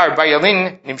bikar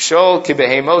bayalin nimshol ki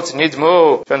behemot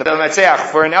nidmu. From the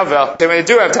Matzeach for an Elvel. So when you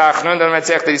do have Tachnun, the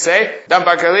Matzeach they say, Adam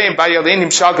bayalin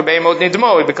nimshol ki behemot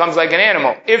nidmu. It becomes like an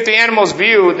animal. If the animals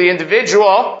view the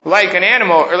individual like an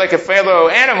animal or like a fellow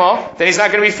animal, then he's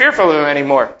not going to be fearful of him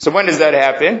anymore. So when does that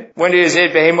happen? When is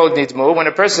it behemot nidmu? When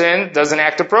a person doesn't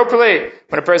act appropriately.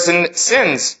 When a person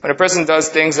sins. When a person does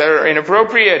things that are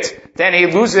inappropriate. Then he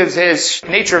loses his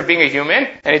nature of being a human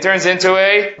and he turns into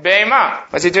a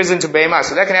behemah. Once he turns into behemah.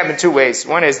 So that can happen two ways.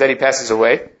 One is that he passes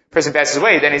away. Person passes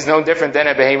away, then he's no different than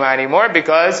a behemah anymore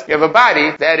because you have a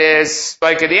body that is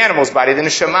like the animal's body. The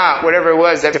neshama, whatever it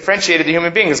was that differentiated the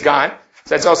human being is gone.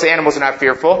 So that's also animals are not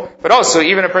fearful. But also,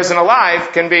 even a person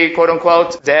alive can be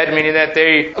quote-unquote dead, meaning that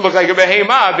they look like a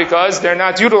behemah because they're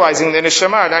not utilizing the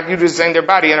neshama, not utilizing their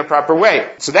body in a proper way.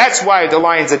 So that's why the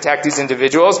lions attack these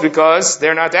individuals, because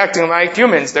they're not acting like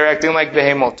humans, they're acting like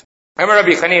behemot. Amar Rabbi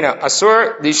Chanina,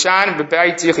 Asur lishan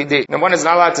b'bayit yichidi. No one is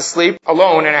not allowed to sleep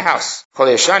alone in a house. Chol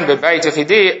yeshan b'bayit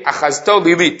yichidi achazto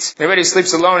lilit. Anybody who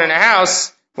sleeps alone in a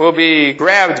house will be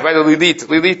grabbed by the lilit.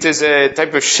 Lilit is a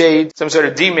type of shade, some sort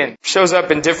of demon. Shows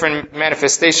up in different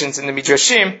manifestations in the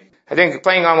Midrashim. I think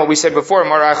playing on what we said before,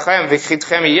 Morachem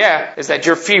v'chidchem iyeh, is that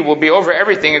your feet will be over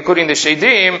everything, including the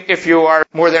shadim, if you are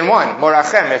more than one.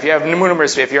 Morachem, if you have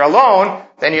numerous feet. If you're alone,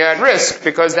 then you're at risk,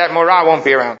 because that morah won't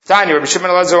be around. Tanya, Rabbi Shimon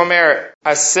Elazar Omer,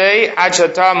 Asay ad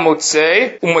shata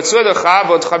motzei, u'motzei lecha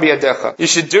v'otcha b'yadecha. You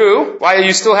should do while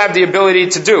you still have the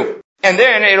ability to do. And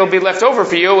then it'll be left over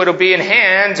for you, it'll be in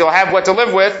hand, you'll have what to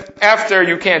live with after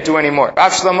you can't do anymore.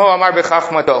 That's what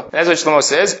Shlomo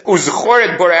says.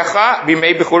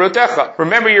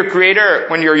 Remember your Creator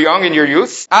when you're young in your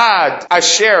youth. Ad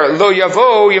asher lo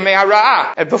yavo yemei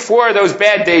hara'ah. And before those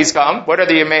bad days come, what are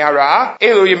the yemei hara'ah?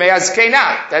 Elu yemei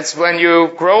hazkeina. That's when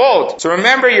you grow old. So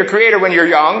remember your Creator when you're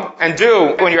young, and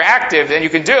do when you're active, then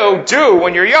you can do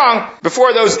when you're young,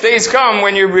 before those days come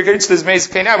when you reach this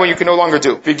hazkeina, when you can no longer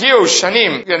do.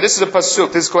 Shanim. Again, this is a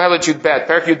pasuk. This is Kohelet Yud Bet.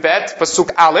 Perak Yud Bet,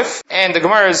 pasuk Aleph. And the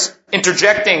Gemara is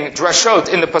interjecting drashot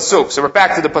in the pasuk. So we're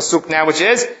back to the pasuk now, which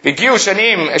is Vigiu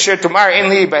Shanim Asher Tumar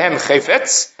Inli Behem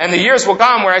Chayfetz. And the years will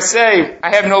come where I say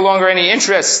I have no longer any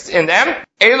interest in them.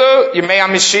 Elu Yemei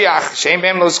HaMashiach Shein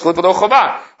Behem Lo Zchut V'Lo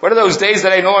Chova. What are those days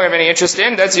that I no longer have any interest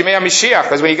in? That's Yemei HaMashiach.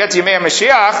 Because when you get to Yemei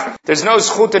HaMashiach, there's no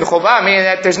Zchut and Chova, meaning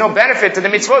that there's no benefit to the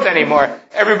mitzvot anymore.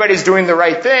 Everybody's doing the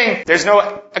right thing. There's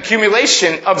no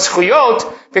accumulation of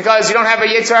zchuyot because you don't have a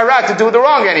Yetzer Hara to do the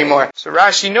wrong anymore. So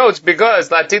Rashi notes, because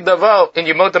Latid Lavo in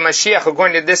Yemot HaMashiach,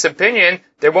 according to this opinion,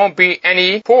 there won't be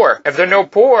any poor. If there are no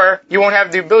poor, you won't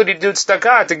have the ability to do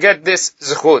tzedakah to get this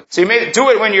zechut. So you may do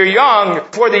it when you're young,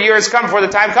 before the years come, before the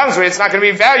time comes, where it's not going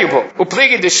to be valuable.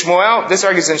 Upligi de Shmuel, this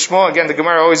argues in Shmuel, again the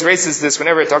Gemara always raises this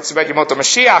whenever it talks about Yemot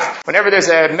HaMashiach. Whenever there's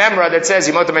a memra that says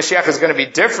Yemot HaMashiach is going to be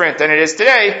different than it is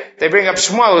today, they bring up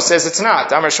Shmuel who says it's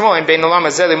not. Amar Shmuel, in Bein Olam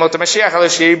Hazeh Yemot HaMashiach, ala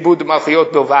she'ibud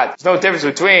malchiyot bilvad. There's no difference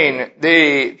between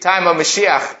the time of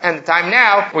Mashiach and the time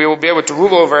now. We will be able to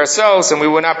rule over ourselves and we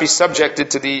will not be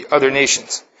subjected to the other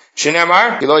nations.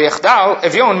 Shinemar, Yilo Yechdal,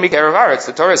 Evion Mikerav Aretz.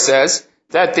 The Torah says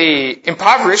that the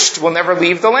impoverished will never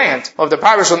leave the land. Well, if the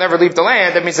impoverished will never leave the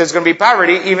land, that means there's going to be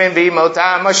poverty even b'Yemot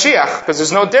HaMashiach, because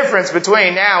there's no difference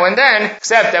between now and then,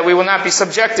 except that we will not be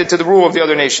subjected to the rule of the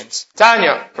other nations.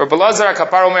 Tanya, Rabbi Elazar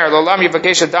HaKapar Omer, L'olam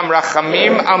Yivakesh Adam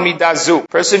Rachamim Al Midazu.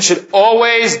 Person should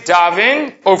always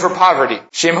daven over poverty.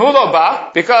 Shem hu lo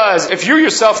ba, because if you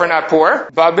yourself are not poor,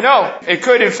 ba b'no, it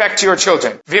could infect your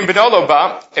children. Vim b'no lo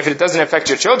ba, if it doesn't affect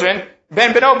your children,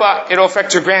 Ben Benoba, it'll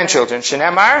affect your grandchildren.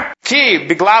 Shenemar, Ki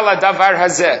Biglala Davar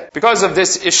Hazeh. Because of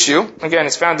this issue, again,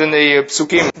 it's found in the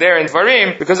Psukim there in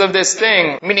Dvarim, because of this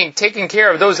thing, meaning taking care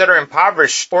of those that are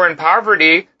impoverished or in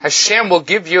poverty, Hashem will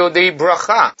give you the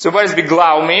bracha. So what does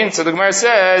Biglal mean? So the Gemara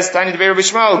says, Tani Debeir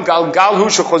Bishmal, Gal Gal Hu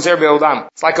Shechozer Be'olam.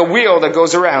 It's like a wheel that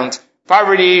goes around.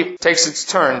 Poverty takes its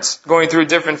turns, going through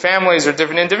different families or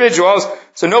different individuals,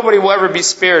 so nobody will ever be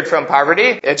spared from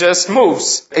poverty. It just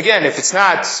moves. Again, if it's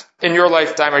not in your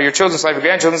lifetime or your children's life or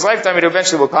grandchildren's lifetime, it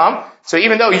eventually will come. So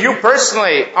even though you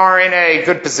personally are in a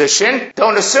good position,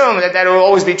 don't assume that will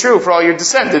always be true for all your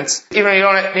descendants. Even if you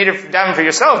don't need it daven for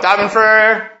yourself, daven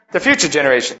for the future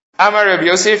generation. Amar Rabbi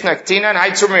Yosef Naktinan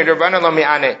Haitzur Rabbanan Lo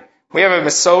Mi'ane. We have a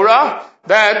Mesorah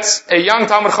that a young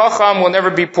Talmud Chacham will never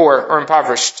be poor or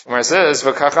impoverished. Where it says,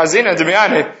 "V'kachazina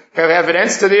d'mi'ane," we have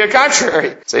evidence to the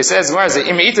contrary. So he says, "Where is it?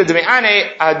 Imita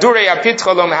d'mi'ane adurei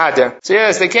apitcha lo mehader." So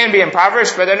yes, they can be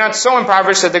impoverished, but they're not so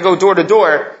impoverished that they go door to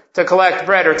door to collect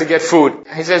bread or to get food.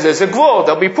 He says there's a gvul.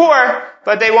 They'll be poor,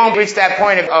 but they won't reach that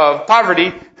point of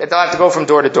poverty that they'll have to go from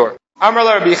door to door. Amar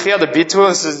la Rabbi Chia the Bitu,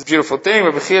 this is a beautiful thing.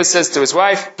 Rabbi Chia says to his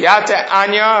wife, Yate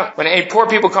Anya, when any poor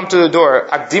people come to the door,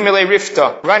 Akdimele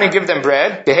Rifta, run and give them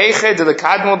bread, Beheiche de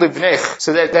lekadmo livnech,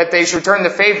 so that they should return the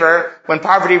favor when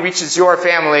poverty reaches your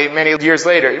family many years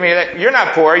later. I mean, you're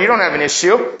not poor, you don't have an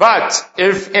issue, but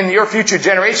if in your future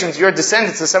generations, your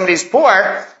descendants of somebody's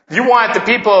poor, you want the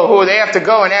people who they have to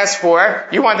go and ask for,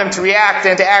 you want them to react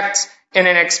and to act in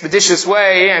an expeditious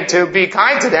way and to be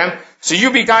kind to them. So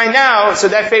you be kind now, so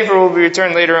that favor will be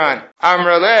returned later on.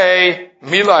 Amrale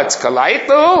milat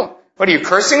kalaitu. What are you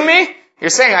cursing me? You're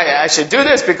saying I should do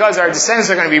this because our descendants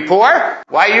are going to be poor?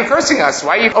 Why are you cursing us?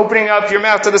 Why are you opening up your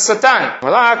mouth to the Satan?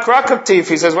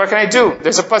 He says, what can I do?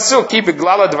 There's a pasuk.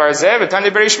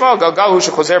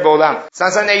 It's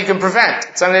not something that you can prevent.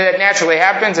 It's something that naturally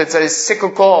happens. It's a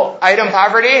cyclical item,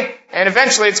 poverty, and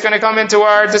eventually it's going to come into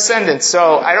our descendants.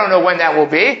 So I don't know when that will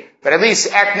be, but at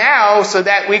least act now so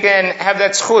that we can have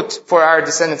that zchut for our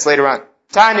descendants later on.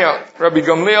 Tanya, Rabbi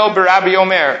Gamliel Barabi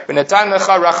Omer, V'natan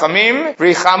lecha rachamim,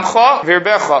 v'richamcha,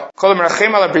 v'irbecha, kol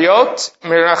merachim al abriot,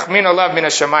 merachmin alav min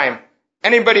hashamayim.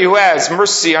 Anybody who has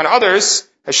mercy on others,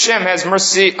 Hashem has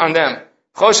mercy on them.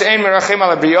 Chosh ein merachim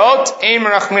al abriot, ein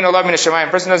merachmin alav min hashamayim.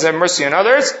 A person doesn't have mercy on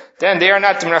others, then they are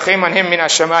not merachim on him min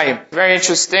hashamayim. Very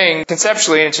interesting,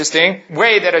 conceptually interesting,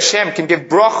 way that Hashem can give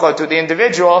bracha to the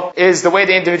individual is the way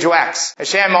the individual acts.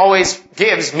 Hashem always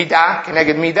gives midah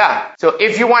keneged midah. So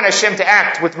if you want Hashem to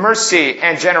act with mercy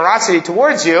and generosity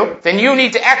towards you, then you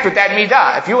need to act with that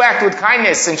midah. If you act with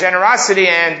kindness and generosity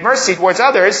and mercy towards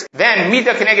others, then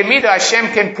midah keneged midah,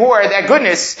 Hashem can pour that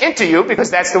goodness into you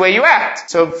because that's the way you act.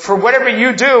 So for whatever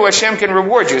you do, Hashem can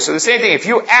reward you. So the same thing, if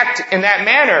you act in that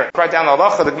manner, brought down the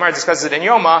halacha, the Gemara discusses it in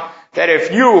Yoma, that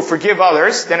if you forgive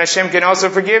others, then Hashem can also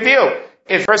forgive you.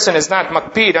 If a person is not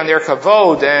makpid on their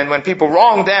kavod, and when people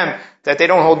wrong them, that they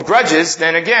don't hold grudges,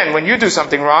 then again, when you do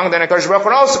something wrong, then HaKadosh Baruch Hu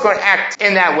also can act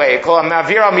in that way. Called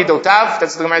mavir al midotav,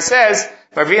 that's what the Gemara says,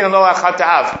 that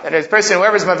a person,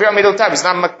 whoever is mavir al midotav, is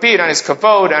not makpid on his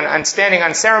kavod, on standing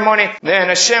on ceremony, then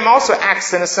Hashem also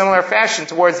acts in a similar fashion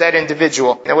towards that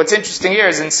individual. Now what's interesting here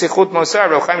is in Sichut Mosar,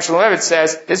 Reb Chaim Shmulevitz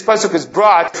says, this pasuk is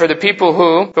brought for the people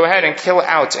who go ahead and kill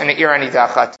out an ir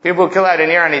anidachat. People who kill out an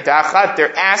ir anidachat,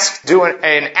 they're asked to do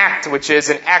an act which is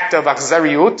an act of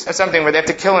achzariyut. That's something where they have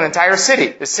to kill an entire city.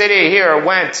 The city here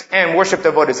went and worshipped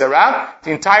Avodah Zarah.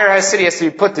 The entire city has to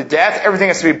be put to death. Everything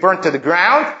has to be burnt to the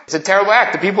ground. It's a terrible act.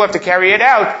 The people who have to carry it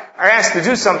out are asked to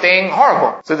do something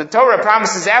horrible. So the Torah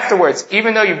promises afterwards,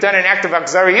 even though you've done an act of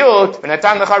achzariyut,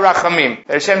 v'natan lecha rachamim,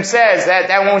 that Hashem says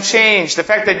that won't change. The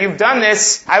fact that you've done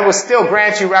this, I will still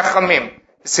grant you rachamim.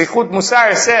 Sichut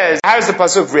Musar says, how is the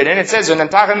pasuk written? It says,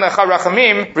 v'natan lecha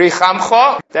rachamim,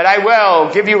 v'richamcha, that I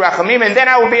will give you rachamim, and then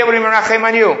I will be able to merachem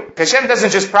on you. Hashem doesn't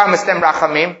just promise them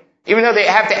rachamim, even though they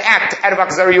have to act out of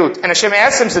achzariyut. And Hashem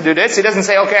asks them to do this, He doesn't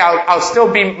say, okay, I'll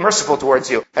still be merciful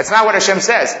towards you. That's not what Hashem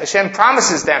says. Hashem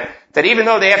promises them that even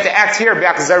though they have to act here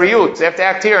b'achzariyut, they have to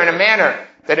act here in a manner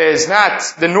that is not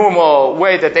the normal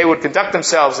way that they would conduct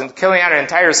themselves in killing out an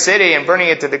entire city and burning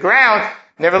it to the ground,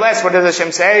 nevertheless, what does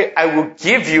Hashem say? I will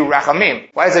give you rachamim.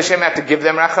 Why does Hashem have to give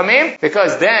them rachamim?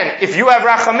 Because then, if you have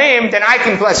rachamim, then I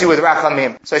can bless you with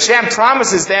rachamim. So Hashem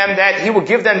promises them that He will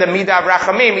give them the midah of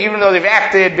rachamim, even though they've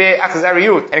acted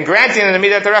be'achzariyut, and granting them the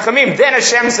midah of rachamim. Then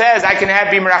Hashem says, I can have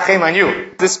b'merachem on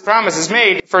you. This promise is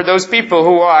made for those people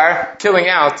who are killing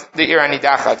out the ir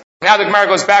anidachat. Now the Gemara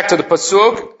goes back to the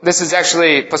pasuk. This is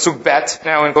actually pasuk bet.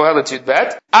 Now in Kohelet Yud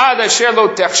bet. Ad asher lo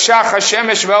techshach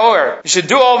hashemesh va'or. You should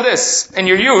do all of this in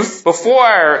your youth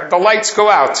before the lights go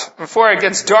out, before it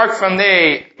gets dark from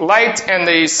the light and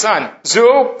the sun.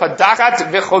 Zu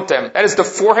padachat v'chotem. That is the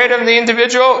forehead of the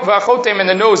individual. V'chotem, and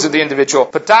the nose of the individual.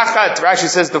 Padachat, Rashi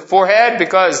says the forehead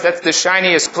because that's the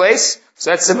shiniest place. So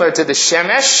that's similar to the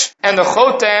shemesh. And the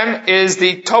chotem is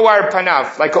the toar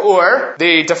panav, like or.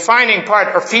 The defining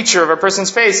part or feature of a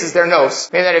person's face is their nose.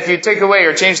 Meaning that if you take away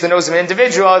or change the nose of an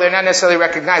individual, they're not necessarily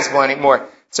recognizable anymore.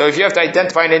 So if you have to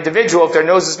identify an individual, if their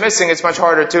nose is missing, it's much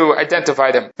harder to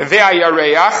identify them.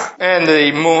 Ve'ayareyach, and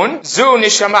the moon. Zu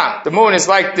nishama. The moon is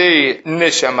like the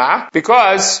nishama,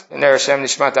 because, Ner Hashem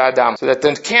nishmat Adam, so that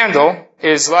the candle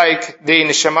is like the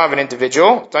neshama of an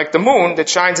individual, like the moon that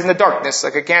shines in the darkness,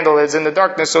 like a candle is in the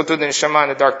darkness, so too the neshama in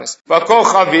the darkness.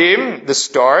 V'kochavim, the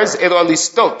stars, elo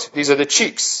alistot, these are the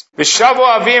cheeks. V'shavo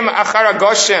avim achar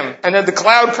agoshem, and then the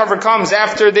cloud cover comes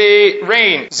after the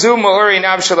rain. Zu ma'ori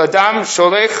nav shel adam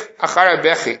sholech achar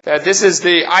bechi. That this is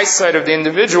the eyesight of the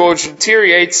individual which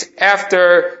deteriorates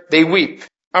after they weep.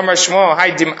 Amar Shmuel,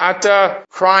 Haidim Ata,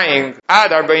 crying,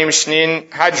 Ad Arba'im Shnin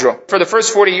Hadro. For the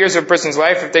first 40 years of a person's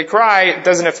life, if they cry, it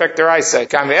doesn't affect their eyesight.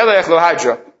 Kam ve'elech lo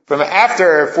hadro. From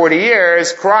after 40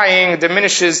 years, crying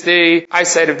diminishes the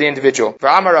eyesight of the individual.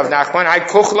 V'amar Rav Nachman, Hai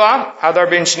kuchla, Ad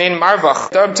Arba'im Shnin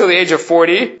marvach. Up till the age of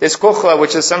 40, this kuchla,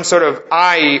 which is some sort of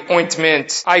eye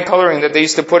ointment, eye coloring that they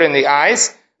used to put in the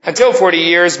eyes, until 40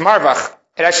 years, marvach.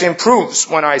 It actually improves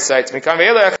one eyesight. Even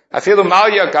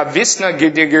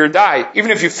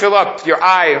if you fill up your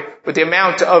eye with the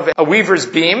amount of a weaver's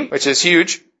beam, which is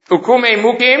huge,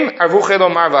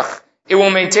 it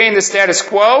will maintain the status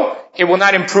quo. It will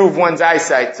not improve one's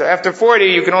eyesight. So after 40,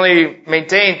 you can only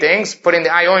maintain things. Putting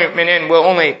the eye ointment in will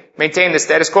only maintain the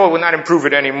status quo. It will not improve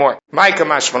it anymore.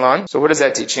 So what is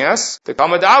that teaching us? The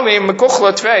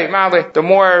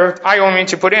more eye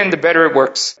ointment you put in, the better it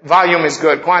works. Volume is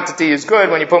good. Quantity is good.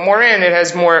 When you put more in, it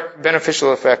has more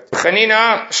beneficial effect.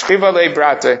 Chanina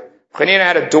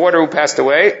had a daughter who passed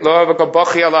away.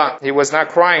 He was not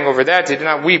crying over that. He did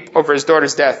not weep over his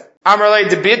daughter's death. Amrlei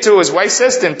debitu, his wife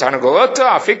says to him,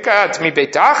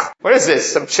 what is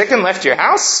this? Some chicken left your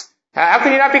house? How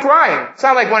can you not be crying? It's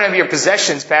not like one of your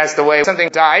possessions passed away, something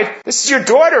died. This is your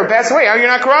daughter who passed away. How are you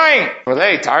not crying?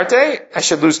 Tarte, I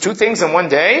should lose two things in one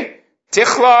day.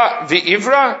 Tichla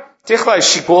v'ivra. Tichla is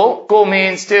shikul. Shikul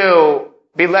means to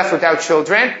be left without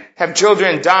children. Have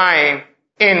children dying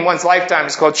in one's lifetime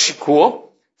is called shikul.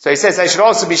 So he says, I should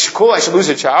also be shikul, I should lose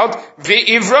a child.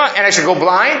 V'ivra, and I should go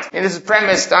blind. And this is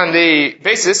premised on the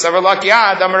basis of Rabbi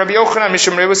Yochanan,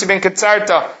 Mishum Rebusi ben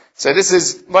Ketzarta. So this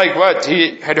is like what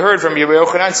he had heard from Rabbi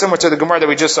Yochanan, similar to the Gemara that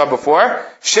we just saw before.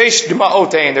 Sheish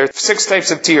d'ma'otein, there are 6 types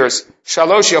of tears.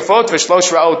 Shalosh yafot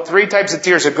v'shlosh ra'ot. 3 types of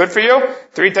tears are good for you.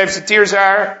 3 types of tears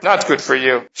are not good for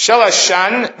you.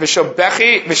 Shalashan v'shel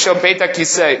bechi v'shel beta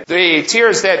kisei. The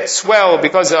tears that swell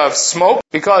because of smoke,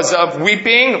 because of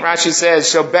weeping. Rashi says,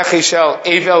 shel bechi shel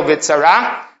evel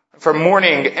v'tzara, for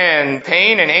mourning and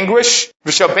pain and anguish.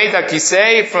 V'shel beta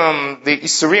kisei, from the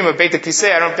isurim of beta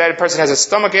kisei. I don't know if that person has a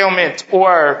stomach ailment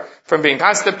or from being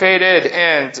constipated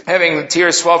and having the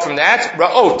tears swell from that.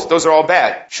 Ra'ot, those are all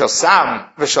bad. Shel sam,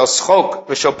 v'shel schok,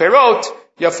 v'shel perot,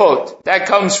 yafot. That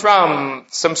comes from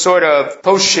some sort of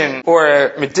potion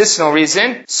or medicinal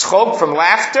reason. Schok, from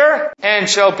laughter. And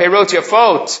shel perot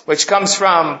yafot, which comes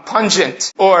from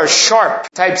pungent or sharp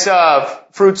types of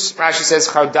fruits. Rashi says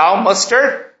chardal,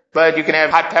 mustard. But you can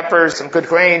have hot peppers, some good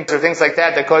grains, or things like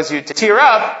that cause you to tear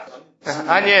up.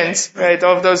 Onions, right?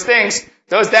 All of those things.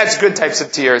 That's good types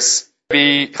of tears.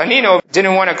 Chanino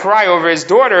didn't want to cry over his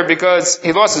daughter because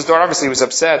he lost his daughter. Obviously he was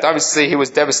upset. Obviously he was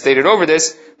devastated over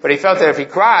this. But he felt that if he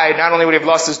cried, not only would he have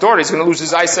lost his daughter, he's going to lose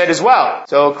his eyesight as well.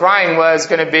 So crying was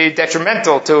going to be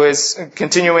detrimental to his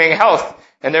continuing health.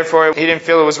 And therefore, he didn't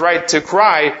feel it was right to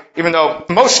cry, even though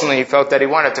emotionally he felt that he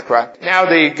wanted to cry. Now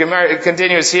the Gemara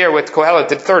continues here with Kohelet,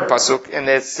 the 3rd pasuk in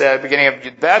this beginning of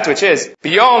Yud Bet, which is,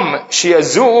 B'yom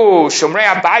shi'azu shomrei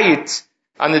habayit,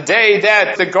 on the day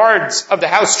that the guards of the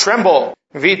house tremble,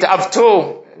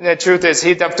 v'itavtu. The truth is,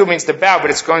 hitavtu means to bow, but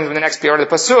it's going to the next part of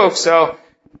the pasuk, so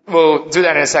we'll do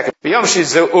that in a second. B'yom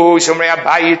shi'azu shomrei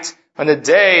habayit, on the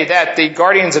day that the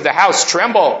guardians of the house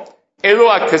tremble. Elu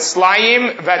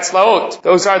ha-kislayim v'atzlaot.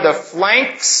 Those are the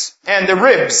flanks and the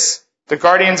ribs, the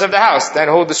guardians of the house that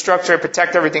hold the structure and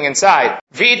protect everything inside.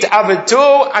 V'it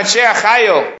avitu anshe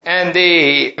achayo. And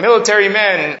the military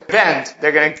men bend.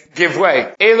 They're going to give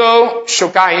way. Elo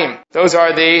shokayim. Those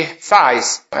are the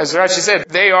thighs. As Rashi said,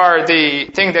 they are the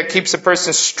thing that keeps a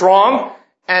person strong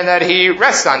and that he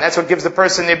rests on. That's what gives the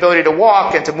person the ability to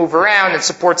walk and to move around and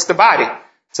supports the body.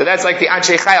 So that's like the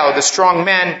Anshe Chayil, the strong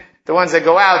men, the ones that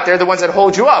go out, they're the ones that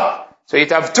hold you up. So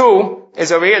Yitavtu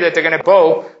is over here that they're going to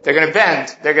bow, they're going to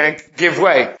bend, they're going to give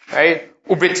way, right?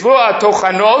 Ubitlu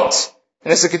atochanot,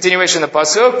 and this is a continuation of the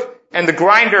pasuk, and the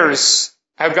grinders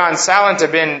have gone silent,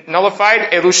 have been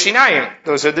nullified. Elu shinayim,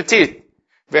 those are the teeth.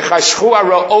 V'chashchu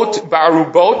araot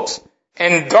ba'arubot,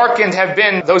 and darkened have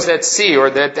been those that see, or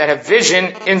that have vision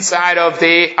inside of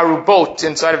the arubot,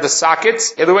 inside of the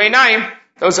sockets. Elu einayim,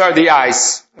 those are the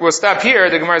eyes. We'll stop here.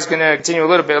 The Gemara is going to continue a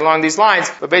little bit along these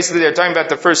lines, but basically they're talking about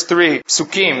the first three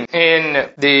psukim in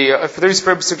the first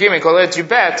psukim in Kohelet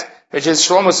Yubet, which is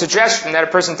Shlomo's suggestion that a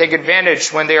person take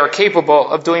advantage when they are capable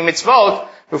of doing mitzvot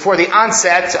before the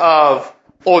onset of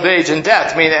old age and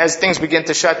death. I mean, as things begin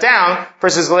to shut down, a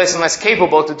person is less and less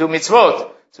capable to do mitzvot.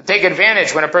 So take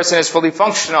advantage when a person is fully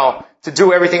functional to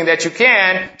do everything that you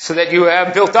can, so that you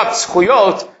have built up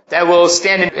zchuyot that will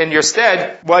stand in your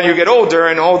stead while you get older,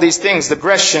 and all these things, the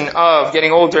progression of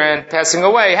getting older and passing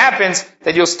away happens,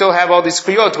 that you'll still have all these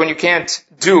zchuyot when you can't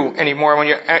do anymore, when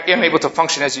you're unable to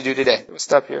function as you do today. We'll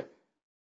stop here.